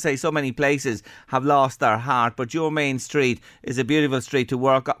street. I have to say, so many places have lost their heart, but your main street is a beautiful street to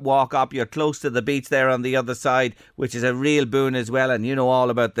walk up. You're close to the beach there on the other side, which is a real boon as well. And you know all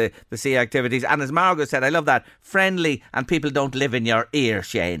about the sea activities. And as Margot said, I love that, friendly, and people don't live in your ear,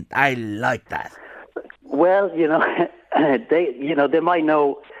 Shane. I like that. Well, you know, they might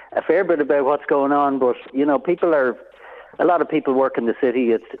know a fair bit about what's going on, but, you know, a lot of people work in the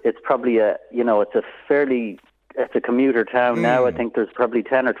city. It's probably it's a commuter town now. I think there's probably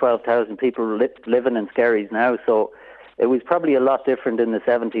 10 or 12,000 people living in Skerries now. So it was probably a lot different in the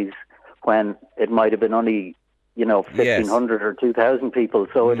 70s when it might have been only, you know, 1,500 or 2,000 people.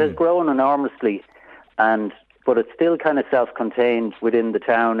 So it has grown enormously, but it's still kind of self-contained within the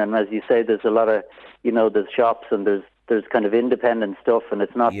town. And as you say, there's a lot of, you know, there's shops and there's kind of independent stuff, and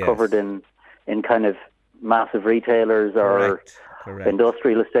it's not covered in kind of massive retailers or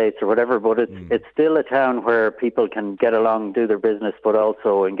industrial estates or whatever, but it's still a town where people can get along, do their business, but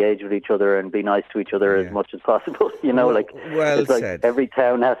also engage with each other and be nice to each other as much as possible. You know, it's like every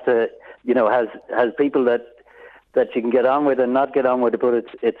town has to, you know, has people that you can get on with and not get on with, but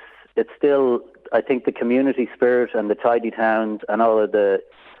it's still, I think, the community spirit and the tidy towns and all of the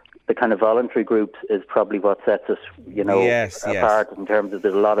kind of voluntary groups is probably what sets us, you know, apart in terms of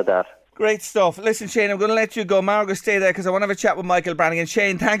there's a lot of that. Great stuff. Listen, Shane, I'm going to let you go. Margot, stay there because I want to have a chat with Michael Brannigan.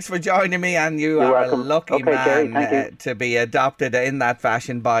 Shane, thanks for joining me, and you're welcome. A lucky man to be adopted in that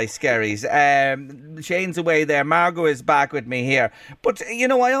fashion by Skerries. Shane's away there. Margot is back with me here. But, you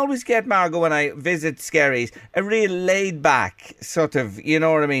know, I always get, Margot, when I visit Skerries, a real laid-back sort of, you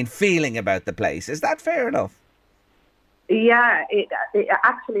know what I mean, feeling about the place. Is that fair enough? Yeah,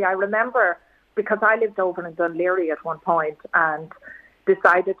 actually, I remember, because I lived over in Dunleary at one point and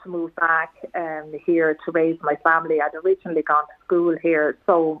decided to move back here to raise my family. I'd originally gone to school here,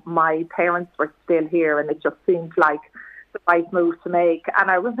 so my parents were still here, and it just seemed like the right move to make.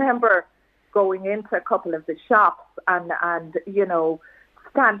 And I remember going into a couple of the shops and you know,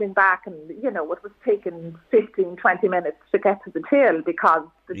 standing back, and, you know, it was taking 15, 20 minutes to get to the till because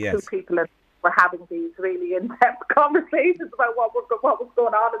the two people were having these really in-depth conversations about what was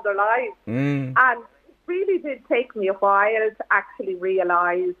going on in their lives. And really did take me a while to actually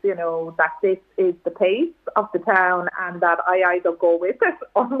realise, you know, that this is the pace of the town and that I either go with it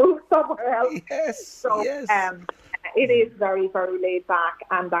or move somewhere else. It is very, very laid back,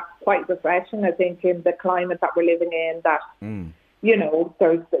 and that's quite refreshing, I think, in the climate that we're living in, that, you know,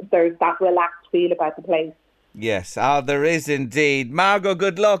 there's that relaxed feel about the place. Yes, there is indeed. Margot,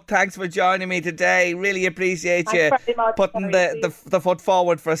 good luck. Thanks for joining me today. Really appreciate you putting the foot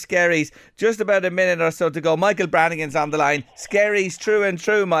forward for Skerries. Just about a minute or so to go. Michael Brannigan's on the line. Skerries true and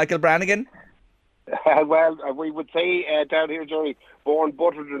true, Michael Brannigan. Well, we would say down here, Jerry, born,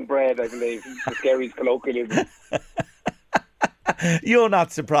 buttered and bred, I believe, the Skerries colloquialism. You're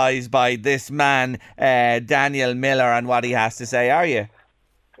not surprised by this man, Daniel Miller, and what he has to say, are you?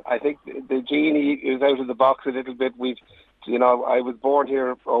 I think the genie is out of the box a little bit. I was born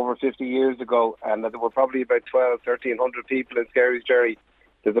here over 50 years ago, and there were probably about 1,300 people in Skerries, Jerry.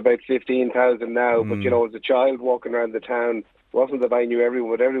 There's about 15,000 now. But, you know, as a child walking around the town, it wasn't that I knew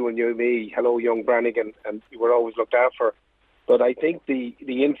everyone, but everyone knew me. Hello, young Brannigan, and we were always looked after. But I think the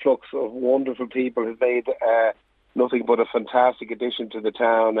influx of wonderful people has made nothing but a fantastic addition to the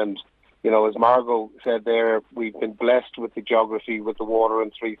town. And, you know, as Margot said there, we've been blessed with the geography, with the water on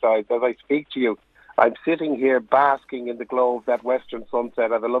three sides. As I speak to you, I'm sitting here basking in the glow of that western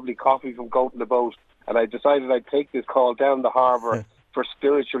sunset. I have a lovely coffee from Goat in the Boat, and I decided I'd take this call down the harbour for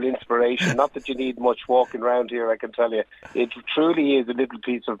spiritual inspiration. Not that you need much walking around here, I can tell you. It truly is a little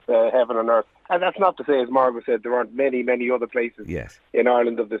piece of heaven on earth. And that's not to say, as Margaret said, there aren't many, many other places in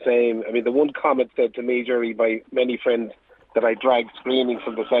Ireland of the same. I mean, the one comment said to me, Jerry, by many friends that I dragged screaming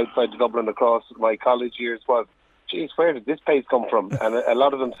from the south side of Dublin across my college years was, geez, where did this place come from? And a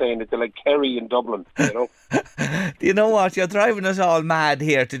lot of them saying it's like Kerry in Dublin, you know. Do you know what? You're driving us all mad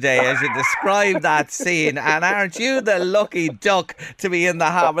here today as you describe that scene. And aren't you the lucky duck to be in the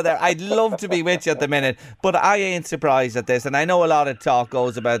harbour there? I'd love to be with you at the minute, but I ain't surprised at this. And I know a lot of talk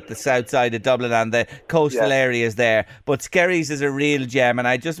goes about the south side of Dublin and the coastal areas there, but Skerries is a real gem, and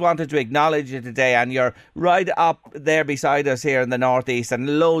I just wanted to acknowledge you today. And you're right up there beside us here in the northeast,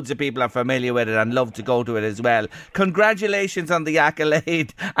 and loads of people are familiar with it and love to go to it as well. Congratulations on the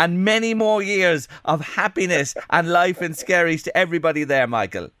accolade, and many more years of happiness and life in Skerries to everybody there,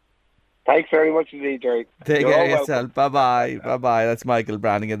 Michael. Thanks very much indeed, Jerry. Take care of yourself. Bye-bye. Bye-bye. That's Michael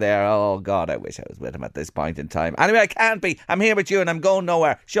Brannigan there. Oh, God, I wish I was with him at this point in time. Anyway, I can't be. I'm here with you and I'm going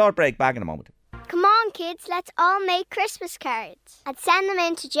nowhere. Short break. Back in a moment. Come on, kids, let's all make Christmas cards and send them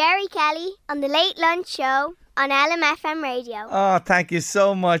in to Jerry Kelly on the Late Lunch Show on LMFM Radio. Oh, thank you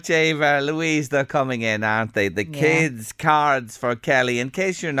so much, Ava. Louise, they're coming in, aren't they? The kids' cards for Kelly. In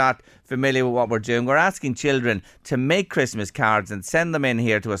case you're not familiar with what we're doing, we're asking children to make Christmas cards and send them in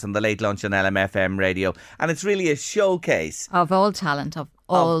here to us on the Late Lunch on LMFM Radio. And it's really a showcase of all talent, of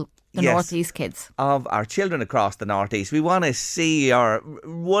all the Northeast kids. Of our children across the Northeast. We want to see your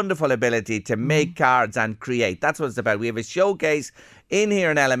wonderful ability to make cards and create. That's what it's about. We have a showcase in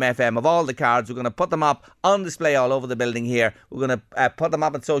here in LMFM of all the cards. We're going to put them up on display all over the building here. We're going to put them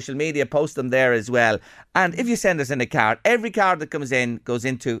up on social media, post them there as well. And if you send us in a card, every card that comes in goes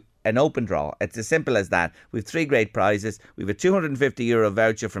into an open draw. It's as simple as that. We've 3 great prizes. We've a €250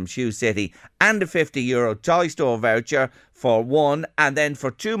 voucher from Shoe City and a €50 Toy Store voucher for one, and then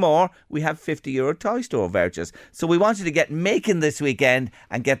for 2 more we have €50 Toy Store vouchers. So we want you to get making this weekend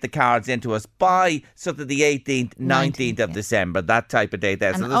and get the cards into us by sort of the 18th, 19th of December, that type of date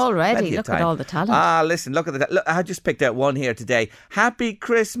there. And so already, look at all the talent. Listen, look at that. Look, I just picked out one here today. Happy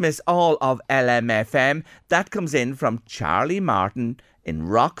Christmas, all of LMFM. That comes in from Charlie Martin in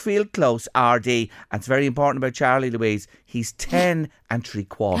Rockfield Close, RD. And it's very important about Charlie, Louise. He's 10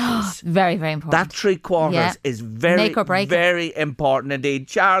 3/4. Very, very important. That 3/4 is very, make or break very important indeed.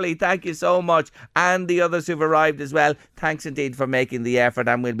 Charlie, thank you so much. And the others who've arrived as well. Thanks indeed for making the effort.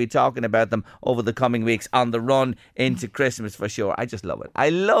 And we'll be talking about them over the coming weeks on the run into Christmas for sure. I just love it. I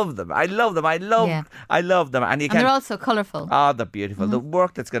love them. I love them. I love them. And they're also colourful. Oh, they're beautiful. The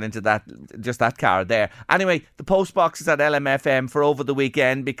work that's gone into that, just that card there. Anyway, the post box is at LMFM for over the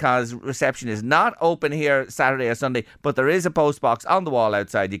weekend because reception is not open here Saturday or Sunday, but there is a post box on the wall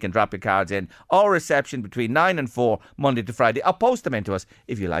outside. You can drop your cards in, or reception between 9 and 4 Monday to Friday. I'll post them into us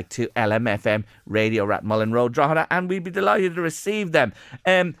if you like to. LMFM Radio, Rathmullen Road, Drogheda, and we'd be delighted to receive them.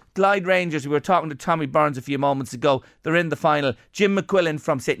 Glide Rangers, we were talking to Tommy Burns a few moments ago. They're in the final. Jim McQuillan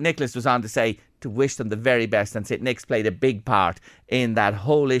from St Nicholas was on to say to wish them the very best, and St Nick's played a big part in that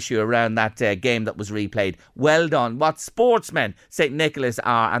whole issue around that game that was replayed. Well done. What sportsmen St Nicholas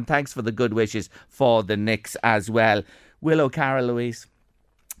are, and thanks for the good wishes for the Nicks as well. Willow Carroll, Louise.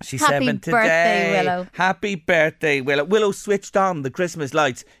 She's 7 today. Happy birthday, Willow. Happy birthday, Willow. Willow switched on the Christmas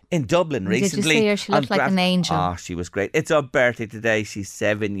lights in Dublin recently. Did you see her? She looked like an angel. Oh, she was great. It's her birthday today. She's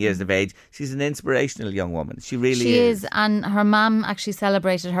 7 years of age. She's an inspirational young woman. She really is. She is. And her mum actually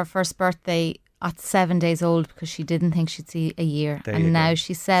celebrated her first birthday at 7 days old because she didn't think she'd see a year. And now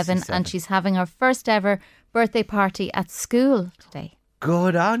she's 7 and she's having her first ever birthday party at school today.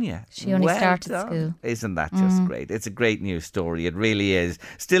 Good on you. She only started school. Isn't that just great? It's a great news story. It really is.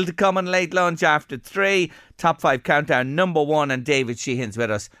 Still to come on Late Lunch after 3. Top 5 countdown, number 1, and David Sheehan's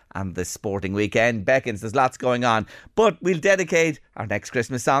with us. And the sporting weekend beckons. There's lots going on. But we'll dedicate our next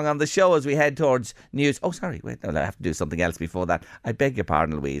Christmas song on the show as we head towards news. Oh, sorry. Wait, no, I have to do something else before that. I beg your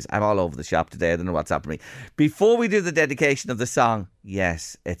pardon, Louise. I'm all over the shop today. I don't know what's happening. Before we do the dedication of the song,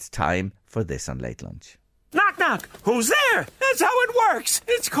 yes, it's time for this on Late Lunch. Knock, knock. Who's there? That's how it works.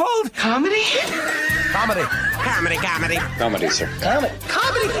 It's called comedy. Comedy. Comedy, comedy. Comedy, sir. Comedy.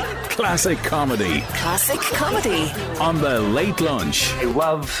 Comedy. Classic comedy. Classic comedy. On the Late Lunch. I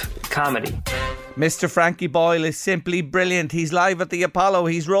love comedy. Mr. Frankie Boyle is simply brilliant. He's live at the Apollo.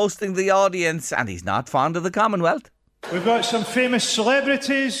 He's roasting the audience and he's not fond of the Commonwealth. We've got some famous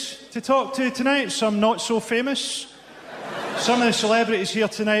celebrities to talk to tonight, some not so famous. Some of the celebrities here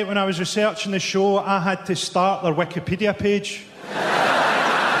tonight, when I was researching the show, I had to start their Wikipedia page.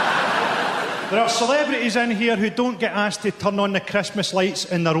 There are celebrities in here who don't get asked to turn on the Christmas lights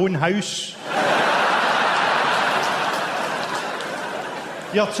in their own house.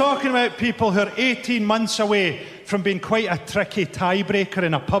 You're talking about people who are 18 months away from being quite a tricky tiebreaker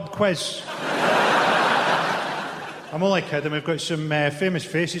in a pub quiz. I'm only kidding, we've got some famous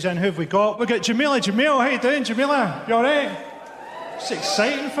faces in. Who have we got? We've got Jamila Jamil. How you doing, Jamila? You alright? It's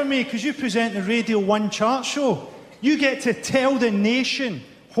exciting for me because you present the Radio 1 chart show. You get to tell the nation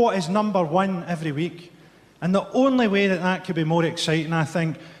what is number one every week. And the only way that that could be more exciting, I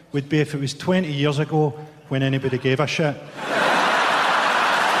think, would be if it was 20 years ago when anybody gave a shit.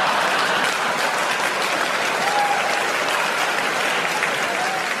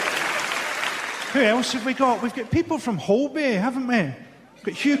 Who else have we got? We've got people from Holby, haven't we? We've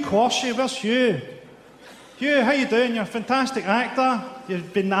got Hugh Corsi. Where's Hugh? Hugh, how you doing? You're a fantastic actor.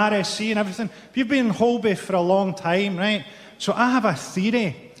 You've been in RSC and everything. You've been in Holby for a long time, right? So I have a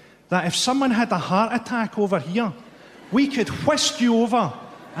theory that if someone had a heart attack over here, we could whisk you over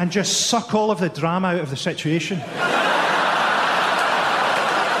and just suck all of the drama out of the situation.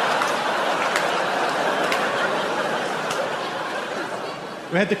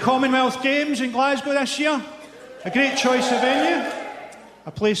 We had the Commonwealth Games in Glasgow this year. A great choice of venue.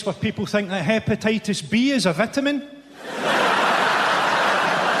 A place where people think that hepatitis B is a vitamin.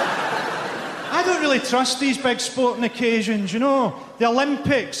 I don't really trust these big sporting occasions, you know. The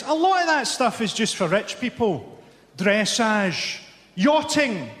Olympics, a lot of that stuff is just for rich people. Dressage,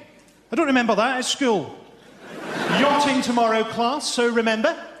 yachting. I don't remember that at school. Yachting tomorrow, class, so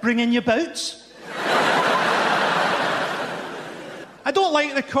remember, bring in your boats. I don't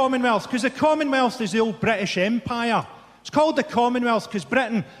like the Commonwealth, because the Commonwealth is the old British Empire. It's called the Commonwealth because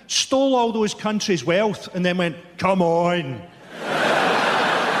Britain stole all those countries' wealth and then went, come on.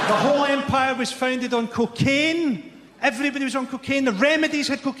 The whole empire was founded on cocaine. Everybody was on cocaine. The remedies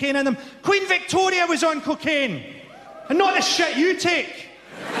had cocaine in them. Queen Victoria was on cocaine. And not the shit you take.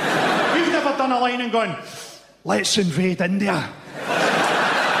 You've never done a line and gone, let's invade India.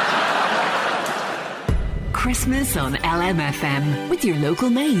 Christmas on LMFM with your local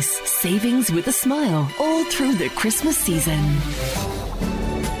Mace. Savings with a smile all through the Christmas season.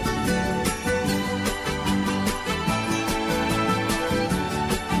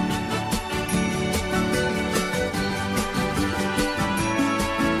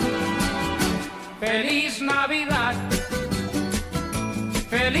 Feliz Navidad.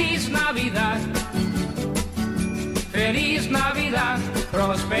 Feliz Navidad. Feliz Navidad.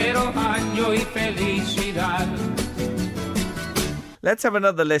 Próspero año y felicidad. Let's have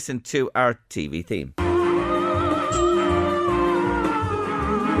another listen to our TV theme.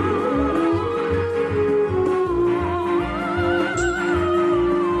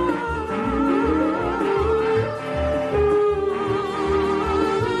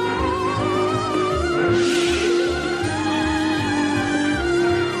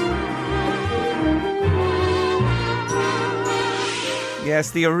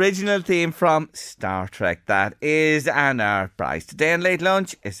 Yes, the original theme from Star Trek, that is. And our prize today on Late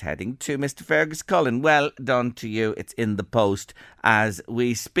Lunch is heading to Mr. Fergus Cullen. Well done to you. It's in the post as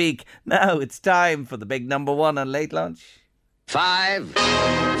we speak. Now it's time for the big number one on Late Lunch. 5,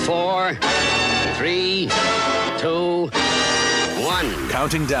 4, 3, 2, 1.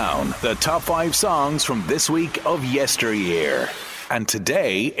 Counting down the top 5 songs from this week of yesteryear. And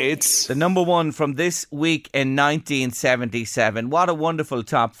today it's the number one from this week in 1977. What a wonderful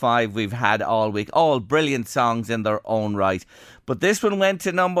top 5 we've had all week. All brilliant songs in their own right. But this one went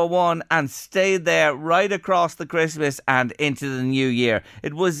to number one and stayed there right across the Christmas and into the new year.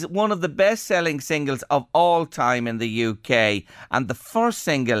 It was one of the best-selling singles of all time in the UK and the first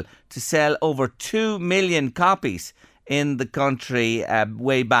single to sell over 2 million copies in the country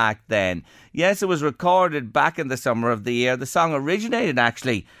way back then. Yes, it was recorded back in the summer of the year. The song originated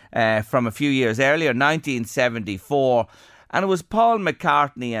actually from a few years earlier, 1974. And it was Paul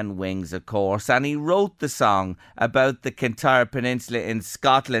McCartney and Wings, of course. And he wrote the song about the Kintyre Peninsula in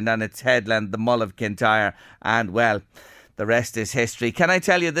Scotland and its headland, the Mull of Kintyre. And, well, the rest is history. Can I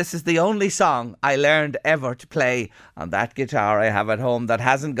tell you, this is the only song I learned ever to play on that guitar I have at home that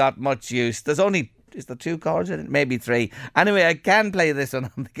hasn't got much use. There's only... Is there 2 chords in it? Maybe 3. Anyway, I can play this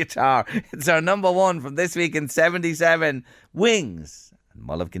one on the guitar. It's our number one from this week in 77. Wings and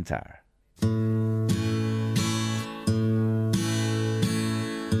Mull of Kintyre.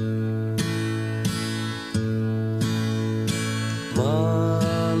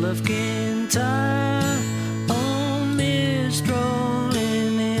 Mull of Kintyre, oh, mist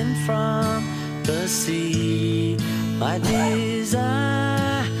rolling in from the sea. My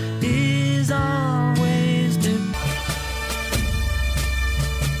desire is always to.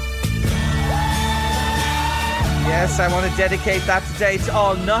 Yes, I want to dedicate that today to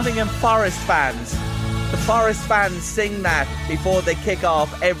all Nottingham Forest fans. The Forest fans sing that before they kick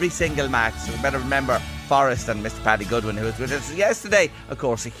off every single match. So we better remember Forest and Mr. Paddy Goodwin, who was with us yesterday. Of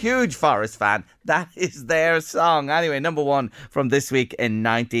course, a huge Forest fan. That is their song. Anyway, number 1 from this week in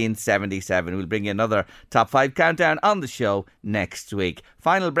 1977. We'll bring you another Top 5 countdown on the show next week.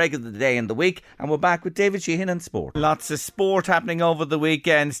 Final break of the day and the week, and we're back with David Sheehan and sport. Lots of sport happening over the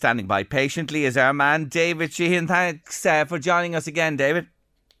weekend. Standing by patiently is our man David Sheehan. Thanks for joining us again, David.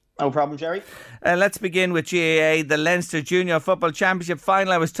 No problem, Jerry. Let's begin with GAA, the Leinster Junior Football Championship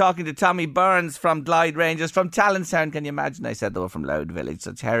final. I was talking to Tommy Burns from Glyde Rangers from Talonstown. Can you imagine? I said they were from Loud Village,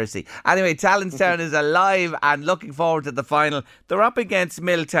 such heresy. Anyway, Talonstown is alive and looking forward to the final. They're up against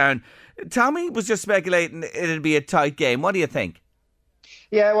Milltown. Tommy was just speculating it'd be a tight game. What do you think?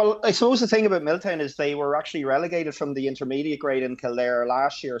 Yeah, well, I suppose the thing about Milltown is they were actually relegated from the intermediate grade in Kildare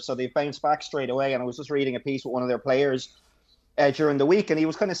last year, so they've bounced back straight away. And I was just reading a piece with one of their players during the week, and he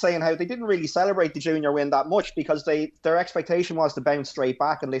was kind of saying how they didn't really celebrate the junior win that much because their expectation was to bounce straight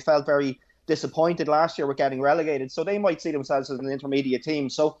back, and they felt very disappointed last year with getting relegated. So they might see themselves as an intermediate team.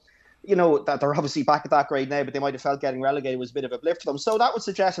 So, you know, that they're obviously back at that grade now, but they might have felt getting relegated was a bit of a blip for them. So that would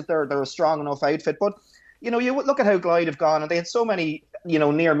suggest that they're a strong enough outfit. But, you know, you look at how Glyde have gone, and they had so many, you know,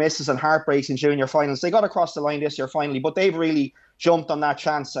 near misses and heartbreaks in junior finals. They got across the line this year finally, but they've really jumped on that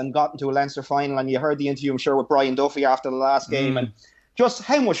chance and got into a Leinster final. And you heard the interview, I'm sure, with Brian Duffy after the last game, and just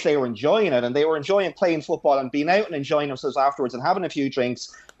how much they were enjoying it. And they were enjoying playing football and being out and enjoying themselves afterwards and having a few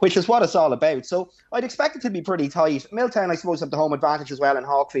drinks, which is what it's all about. So I'd expect it to be pretty tight. Milltown, I suppose, have the home advantage as well in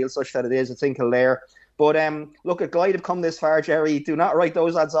Hawkfield, such that it is. It's in Kildare. But look, at Glyde have come this far, Jerry. Do not write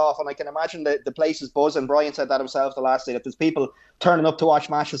those odds off. And I can imagine that the place is buzzing. Brian said that himself the last day, that there's people turning up to watch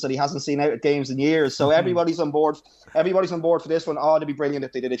matches that he hasn't seen out at games in years. So everybody's on board. Everybody's on board for this one. Oh, it'd be brilliant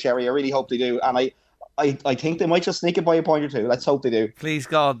if they did it, Jerry. I really hope they do. And I think they might just sneak it by a point or two. Let's hope they do. Please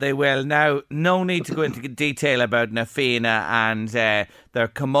God, they will. Now, no need to go into detail about Na Fianna and their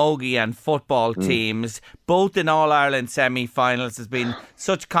camogie and football teams. Both in All-Ireland semi-finals. There's been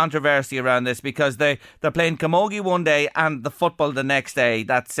such controversy around this because they're playing camogie one day and the football the next day.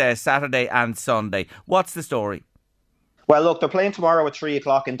 That's Saturday and Sunday. What's the story? Well, look, they're playing tomorrow at 3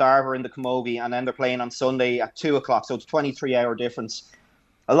 o'clock in Darver in the camogie, and then they're playing on Sunday at 2 o'clock. So it's a 23-hour difference.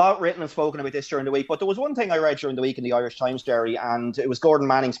 A lot written and spoken about this during the week, but there was one thing I read during the week in the Irish Times, Jerry, and it was Gordon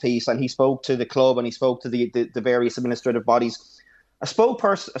Manning's piece, and he spoke to the club and he spoke to the various administrative bodies. A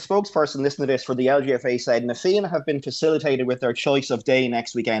spokesperson listening to this for the LGFA said, Na Fianna have been facilitated with their choice of day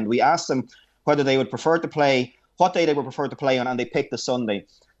next weekend. We asked them whether they would prefer to play, what day they would prefer to play on, and they picked the Sunday.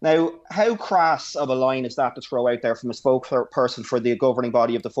 Now, how crass of a line is that to throw out there from a spokesperson for the governing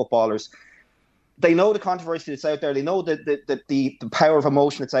body of the footballers? They know the controversy that's out there. They know the power of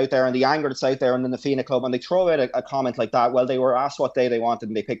emotion that's out there and the anger that's out there in the Na Fianna club. And they throw out a comment like that. Well, they were asked what day they wanted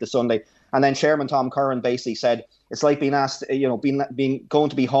and they picked the Sunday. And then Chairman Tom Curran basically said it's like being asked, you know, being going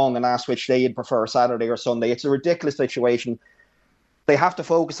to be hung and asked which day you'd prefer, Saturday or Sunday. It's a ridiculous situation. They have to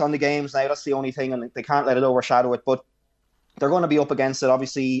focus on the games now. That's the only thing, and they can't let it overshadow it. But they're going to be up against it.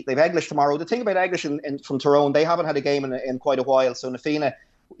 Obviously, they've Eglish tomorrow. The thing about Eglish from Tyrone, they haven't had a game in quite a while. So Na Fianna,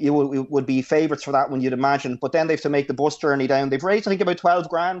 you would be favourites for that one, you'd imagine. But then they have to make the bus journey down. They've raised, I think, about 12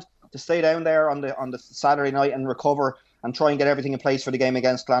 grand to stay down there on the Saturday night and recover and try and get everything in place for the game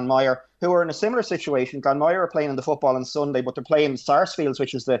against Glanmire, who are in a similar situation. Glanmire are playing in the football on Sunday, but they're playing Sarsfields,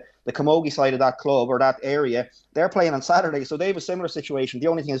 which is the camogie side of that club or that area. They're playing on Saturday, so they have a similar situation. The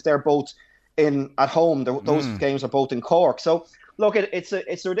only thing is they're both at home. Those games are both in Cork. So, look, it's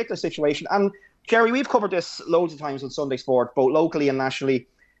a ridiculous situation. And, Jerry, we've covered this loads of times on Sunday Sport, both locally and nationally.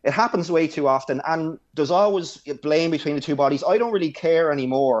 It happens way too often, and there's always blame between the two bodies. I don't really care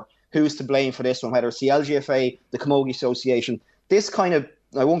anymore who's to blame for this one, whether it's the LGFA, the Camogie Association. This kind of,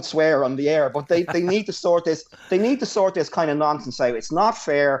 I won't swear on the air, but they need to sort this. They need to sort this kind of nonsense out. It's not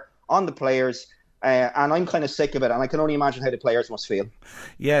fair on the players. And I'm kind of sick of it, and I can only imagine how the players must feel.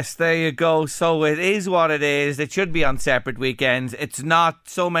 Yes, there you go. So it is what it is. It should be on separate weekends. It's not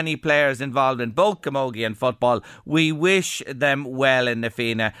so many players involved in both camogie and football. We wish them well in Na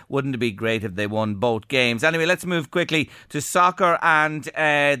Fianna. Wouldn't it be great if they won both games? Anyway, let's move quickly to soccer and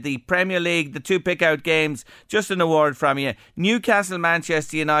the Premier League, the two pick-out games. Just an award from you. Newcastle,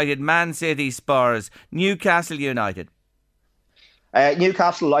 Manchester United, Man City, Spurs. Newcastle United.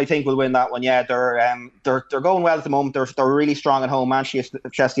 Newcastle, I think, will win that one. Yeah, they're going well at the moment. They're really strong at home. Manchester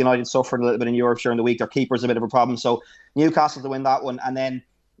United suffered a little bit in Europe during the week. Their keeper's a bit of a problem. So Newcastle to win that one, and then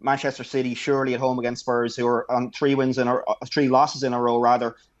Manchester City surely at home against Spurs, who are on 3 losses in a row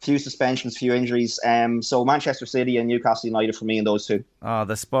rather. Few suspensions, few injuries. So Manchester City and Newcastle United for me in those two. Oh,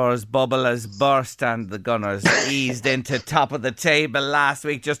 the Spurs bubble has burst and the Gunners eased into top of the table last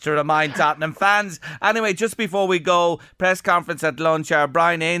week, just to remind Tottenham fans. Anyway, just before we go, press conference at lunch,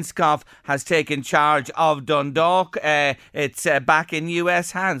 Brian Ainscough has taken charge of Dundalk. It's back in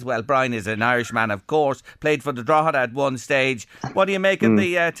US hands. Well, Brian is an Irishman, of course, played for the Drogheda at one stage. What do you make of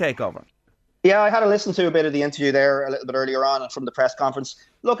the takeover? Yeah, I had to listen to a bit of the interview there a little bit earlier on from the press conference.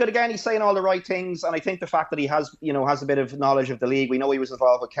 Look, again, he's saying all the right things, and I think the fact that he has a bit of knowledge of the league. We know he was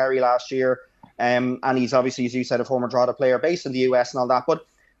involved with Kerry last year, and he's obviously, as you said, a former Drogheda player based in the US and all that. But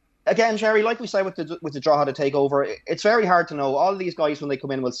again, Jerry, like we say with the Drogheda takeover, it's very hard to know. All these guys, when they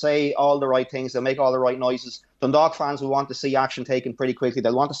come in, will say all the right things. They'll make all the right noises. Dundalk fans will want to see action taken pretty quickly.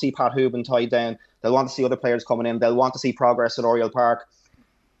 They'll want to see Pat Hoban tied down. They'll want to see other players coming in. They'll want to see progress at Oriel Park.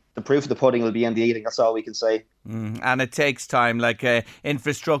 The proof of the pudding will be in the eating. That's all we can say. And it takes time. Like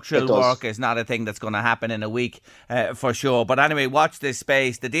infrastructural work is not a thing that's going to happen in a week for sure. But anyway, watch this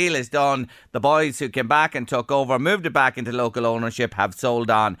space. The deal is done. The boys who came back and took over, moved it back into local ownership, have sold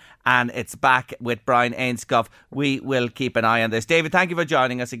on, and it's back with Brian Ainscough. We will keep an eye on this. David, thank you for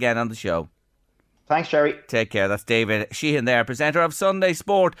joining us again on the show. Thanks, Jerry. Take care. That's David Sheehan there, presenter of Sunday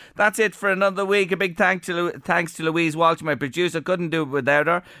Sport. That's it for another week. A big thanks to Louise Walsh, my producer. Couldn't do it without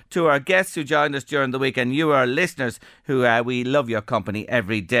her. To our guests who joined us during the week, and you, our listeners, who we love your company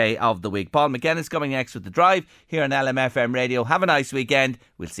every day of the week. Paul McGinnis coming next with The Drive here on LMFM Radio. Have a nice weekend.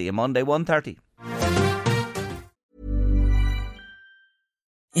 We'll see you Monday, 1:30.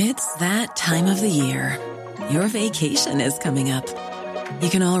 It's that time of the year. Your vacation is coming up. You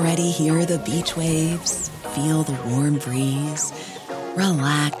can already hear the beach waves, feel the warm breeze,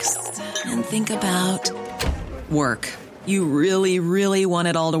 relax, and think about work. You really, really want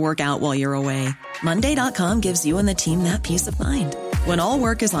it all to work out while you're away. Monday.com gives you and the team that peace of mind. When all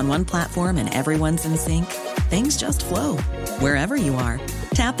work is on one platform and everyone's in sync, things just flow. Wherever you are,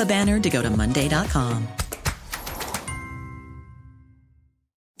 tap the banner to go to Monday.com.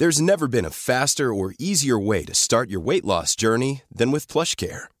 There's never been a faster or easier way to start your weight loss journey than with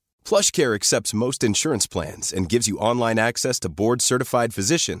PlushCare. PlushCare accepts most insurance plans and gives you online access to board-certified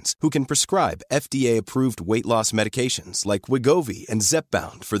physicians who can prescribe FDA-approved weight loss medications like Wegovy and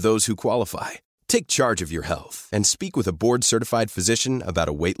Zepbound for those who qualify. Take charge of your health and speak with a board-certified physician about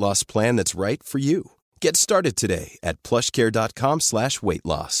a weight loss plan that's right for you. Get started today at plushcare.com/weight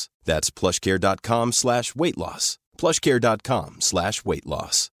loss. That's plushcare.com/weight loss. plushcare.com/weight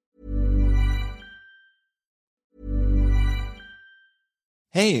loss.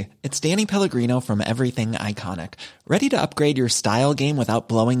 Hey, it's Danny Pellegrino from Everything Iconic. Ready to upgrade your style game without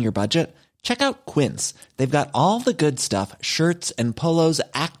blowing your budget? Check out Quince. They've got all the good stuff, shirts and polos,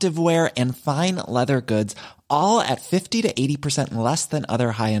 activewear, and fine leather goods, all at 50 to 80% less than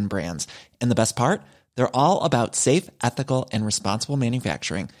other high-end brands. And the best part? They're all about safe, ethical, and responsible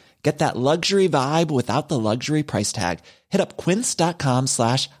manufacturing. Get that luxury vibe without the luxury price tag. Hit up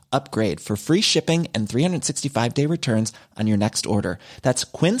quince.com/upgrade for free shipping and 365-day returns on your next order. That's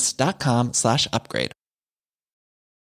quince.com/upgrade.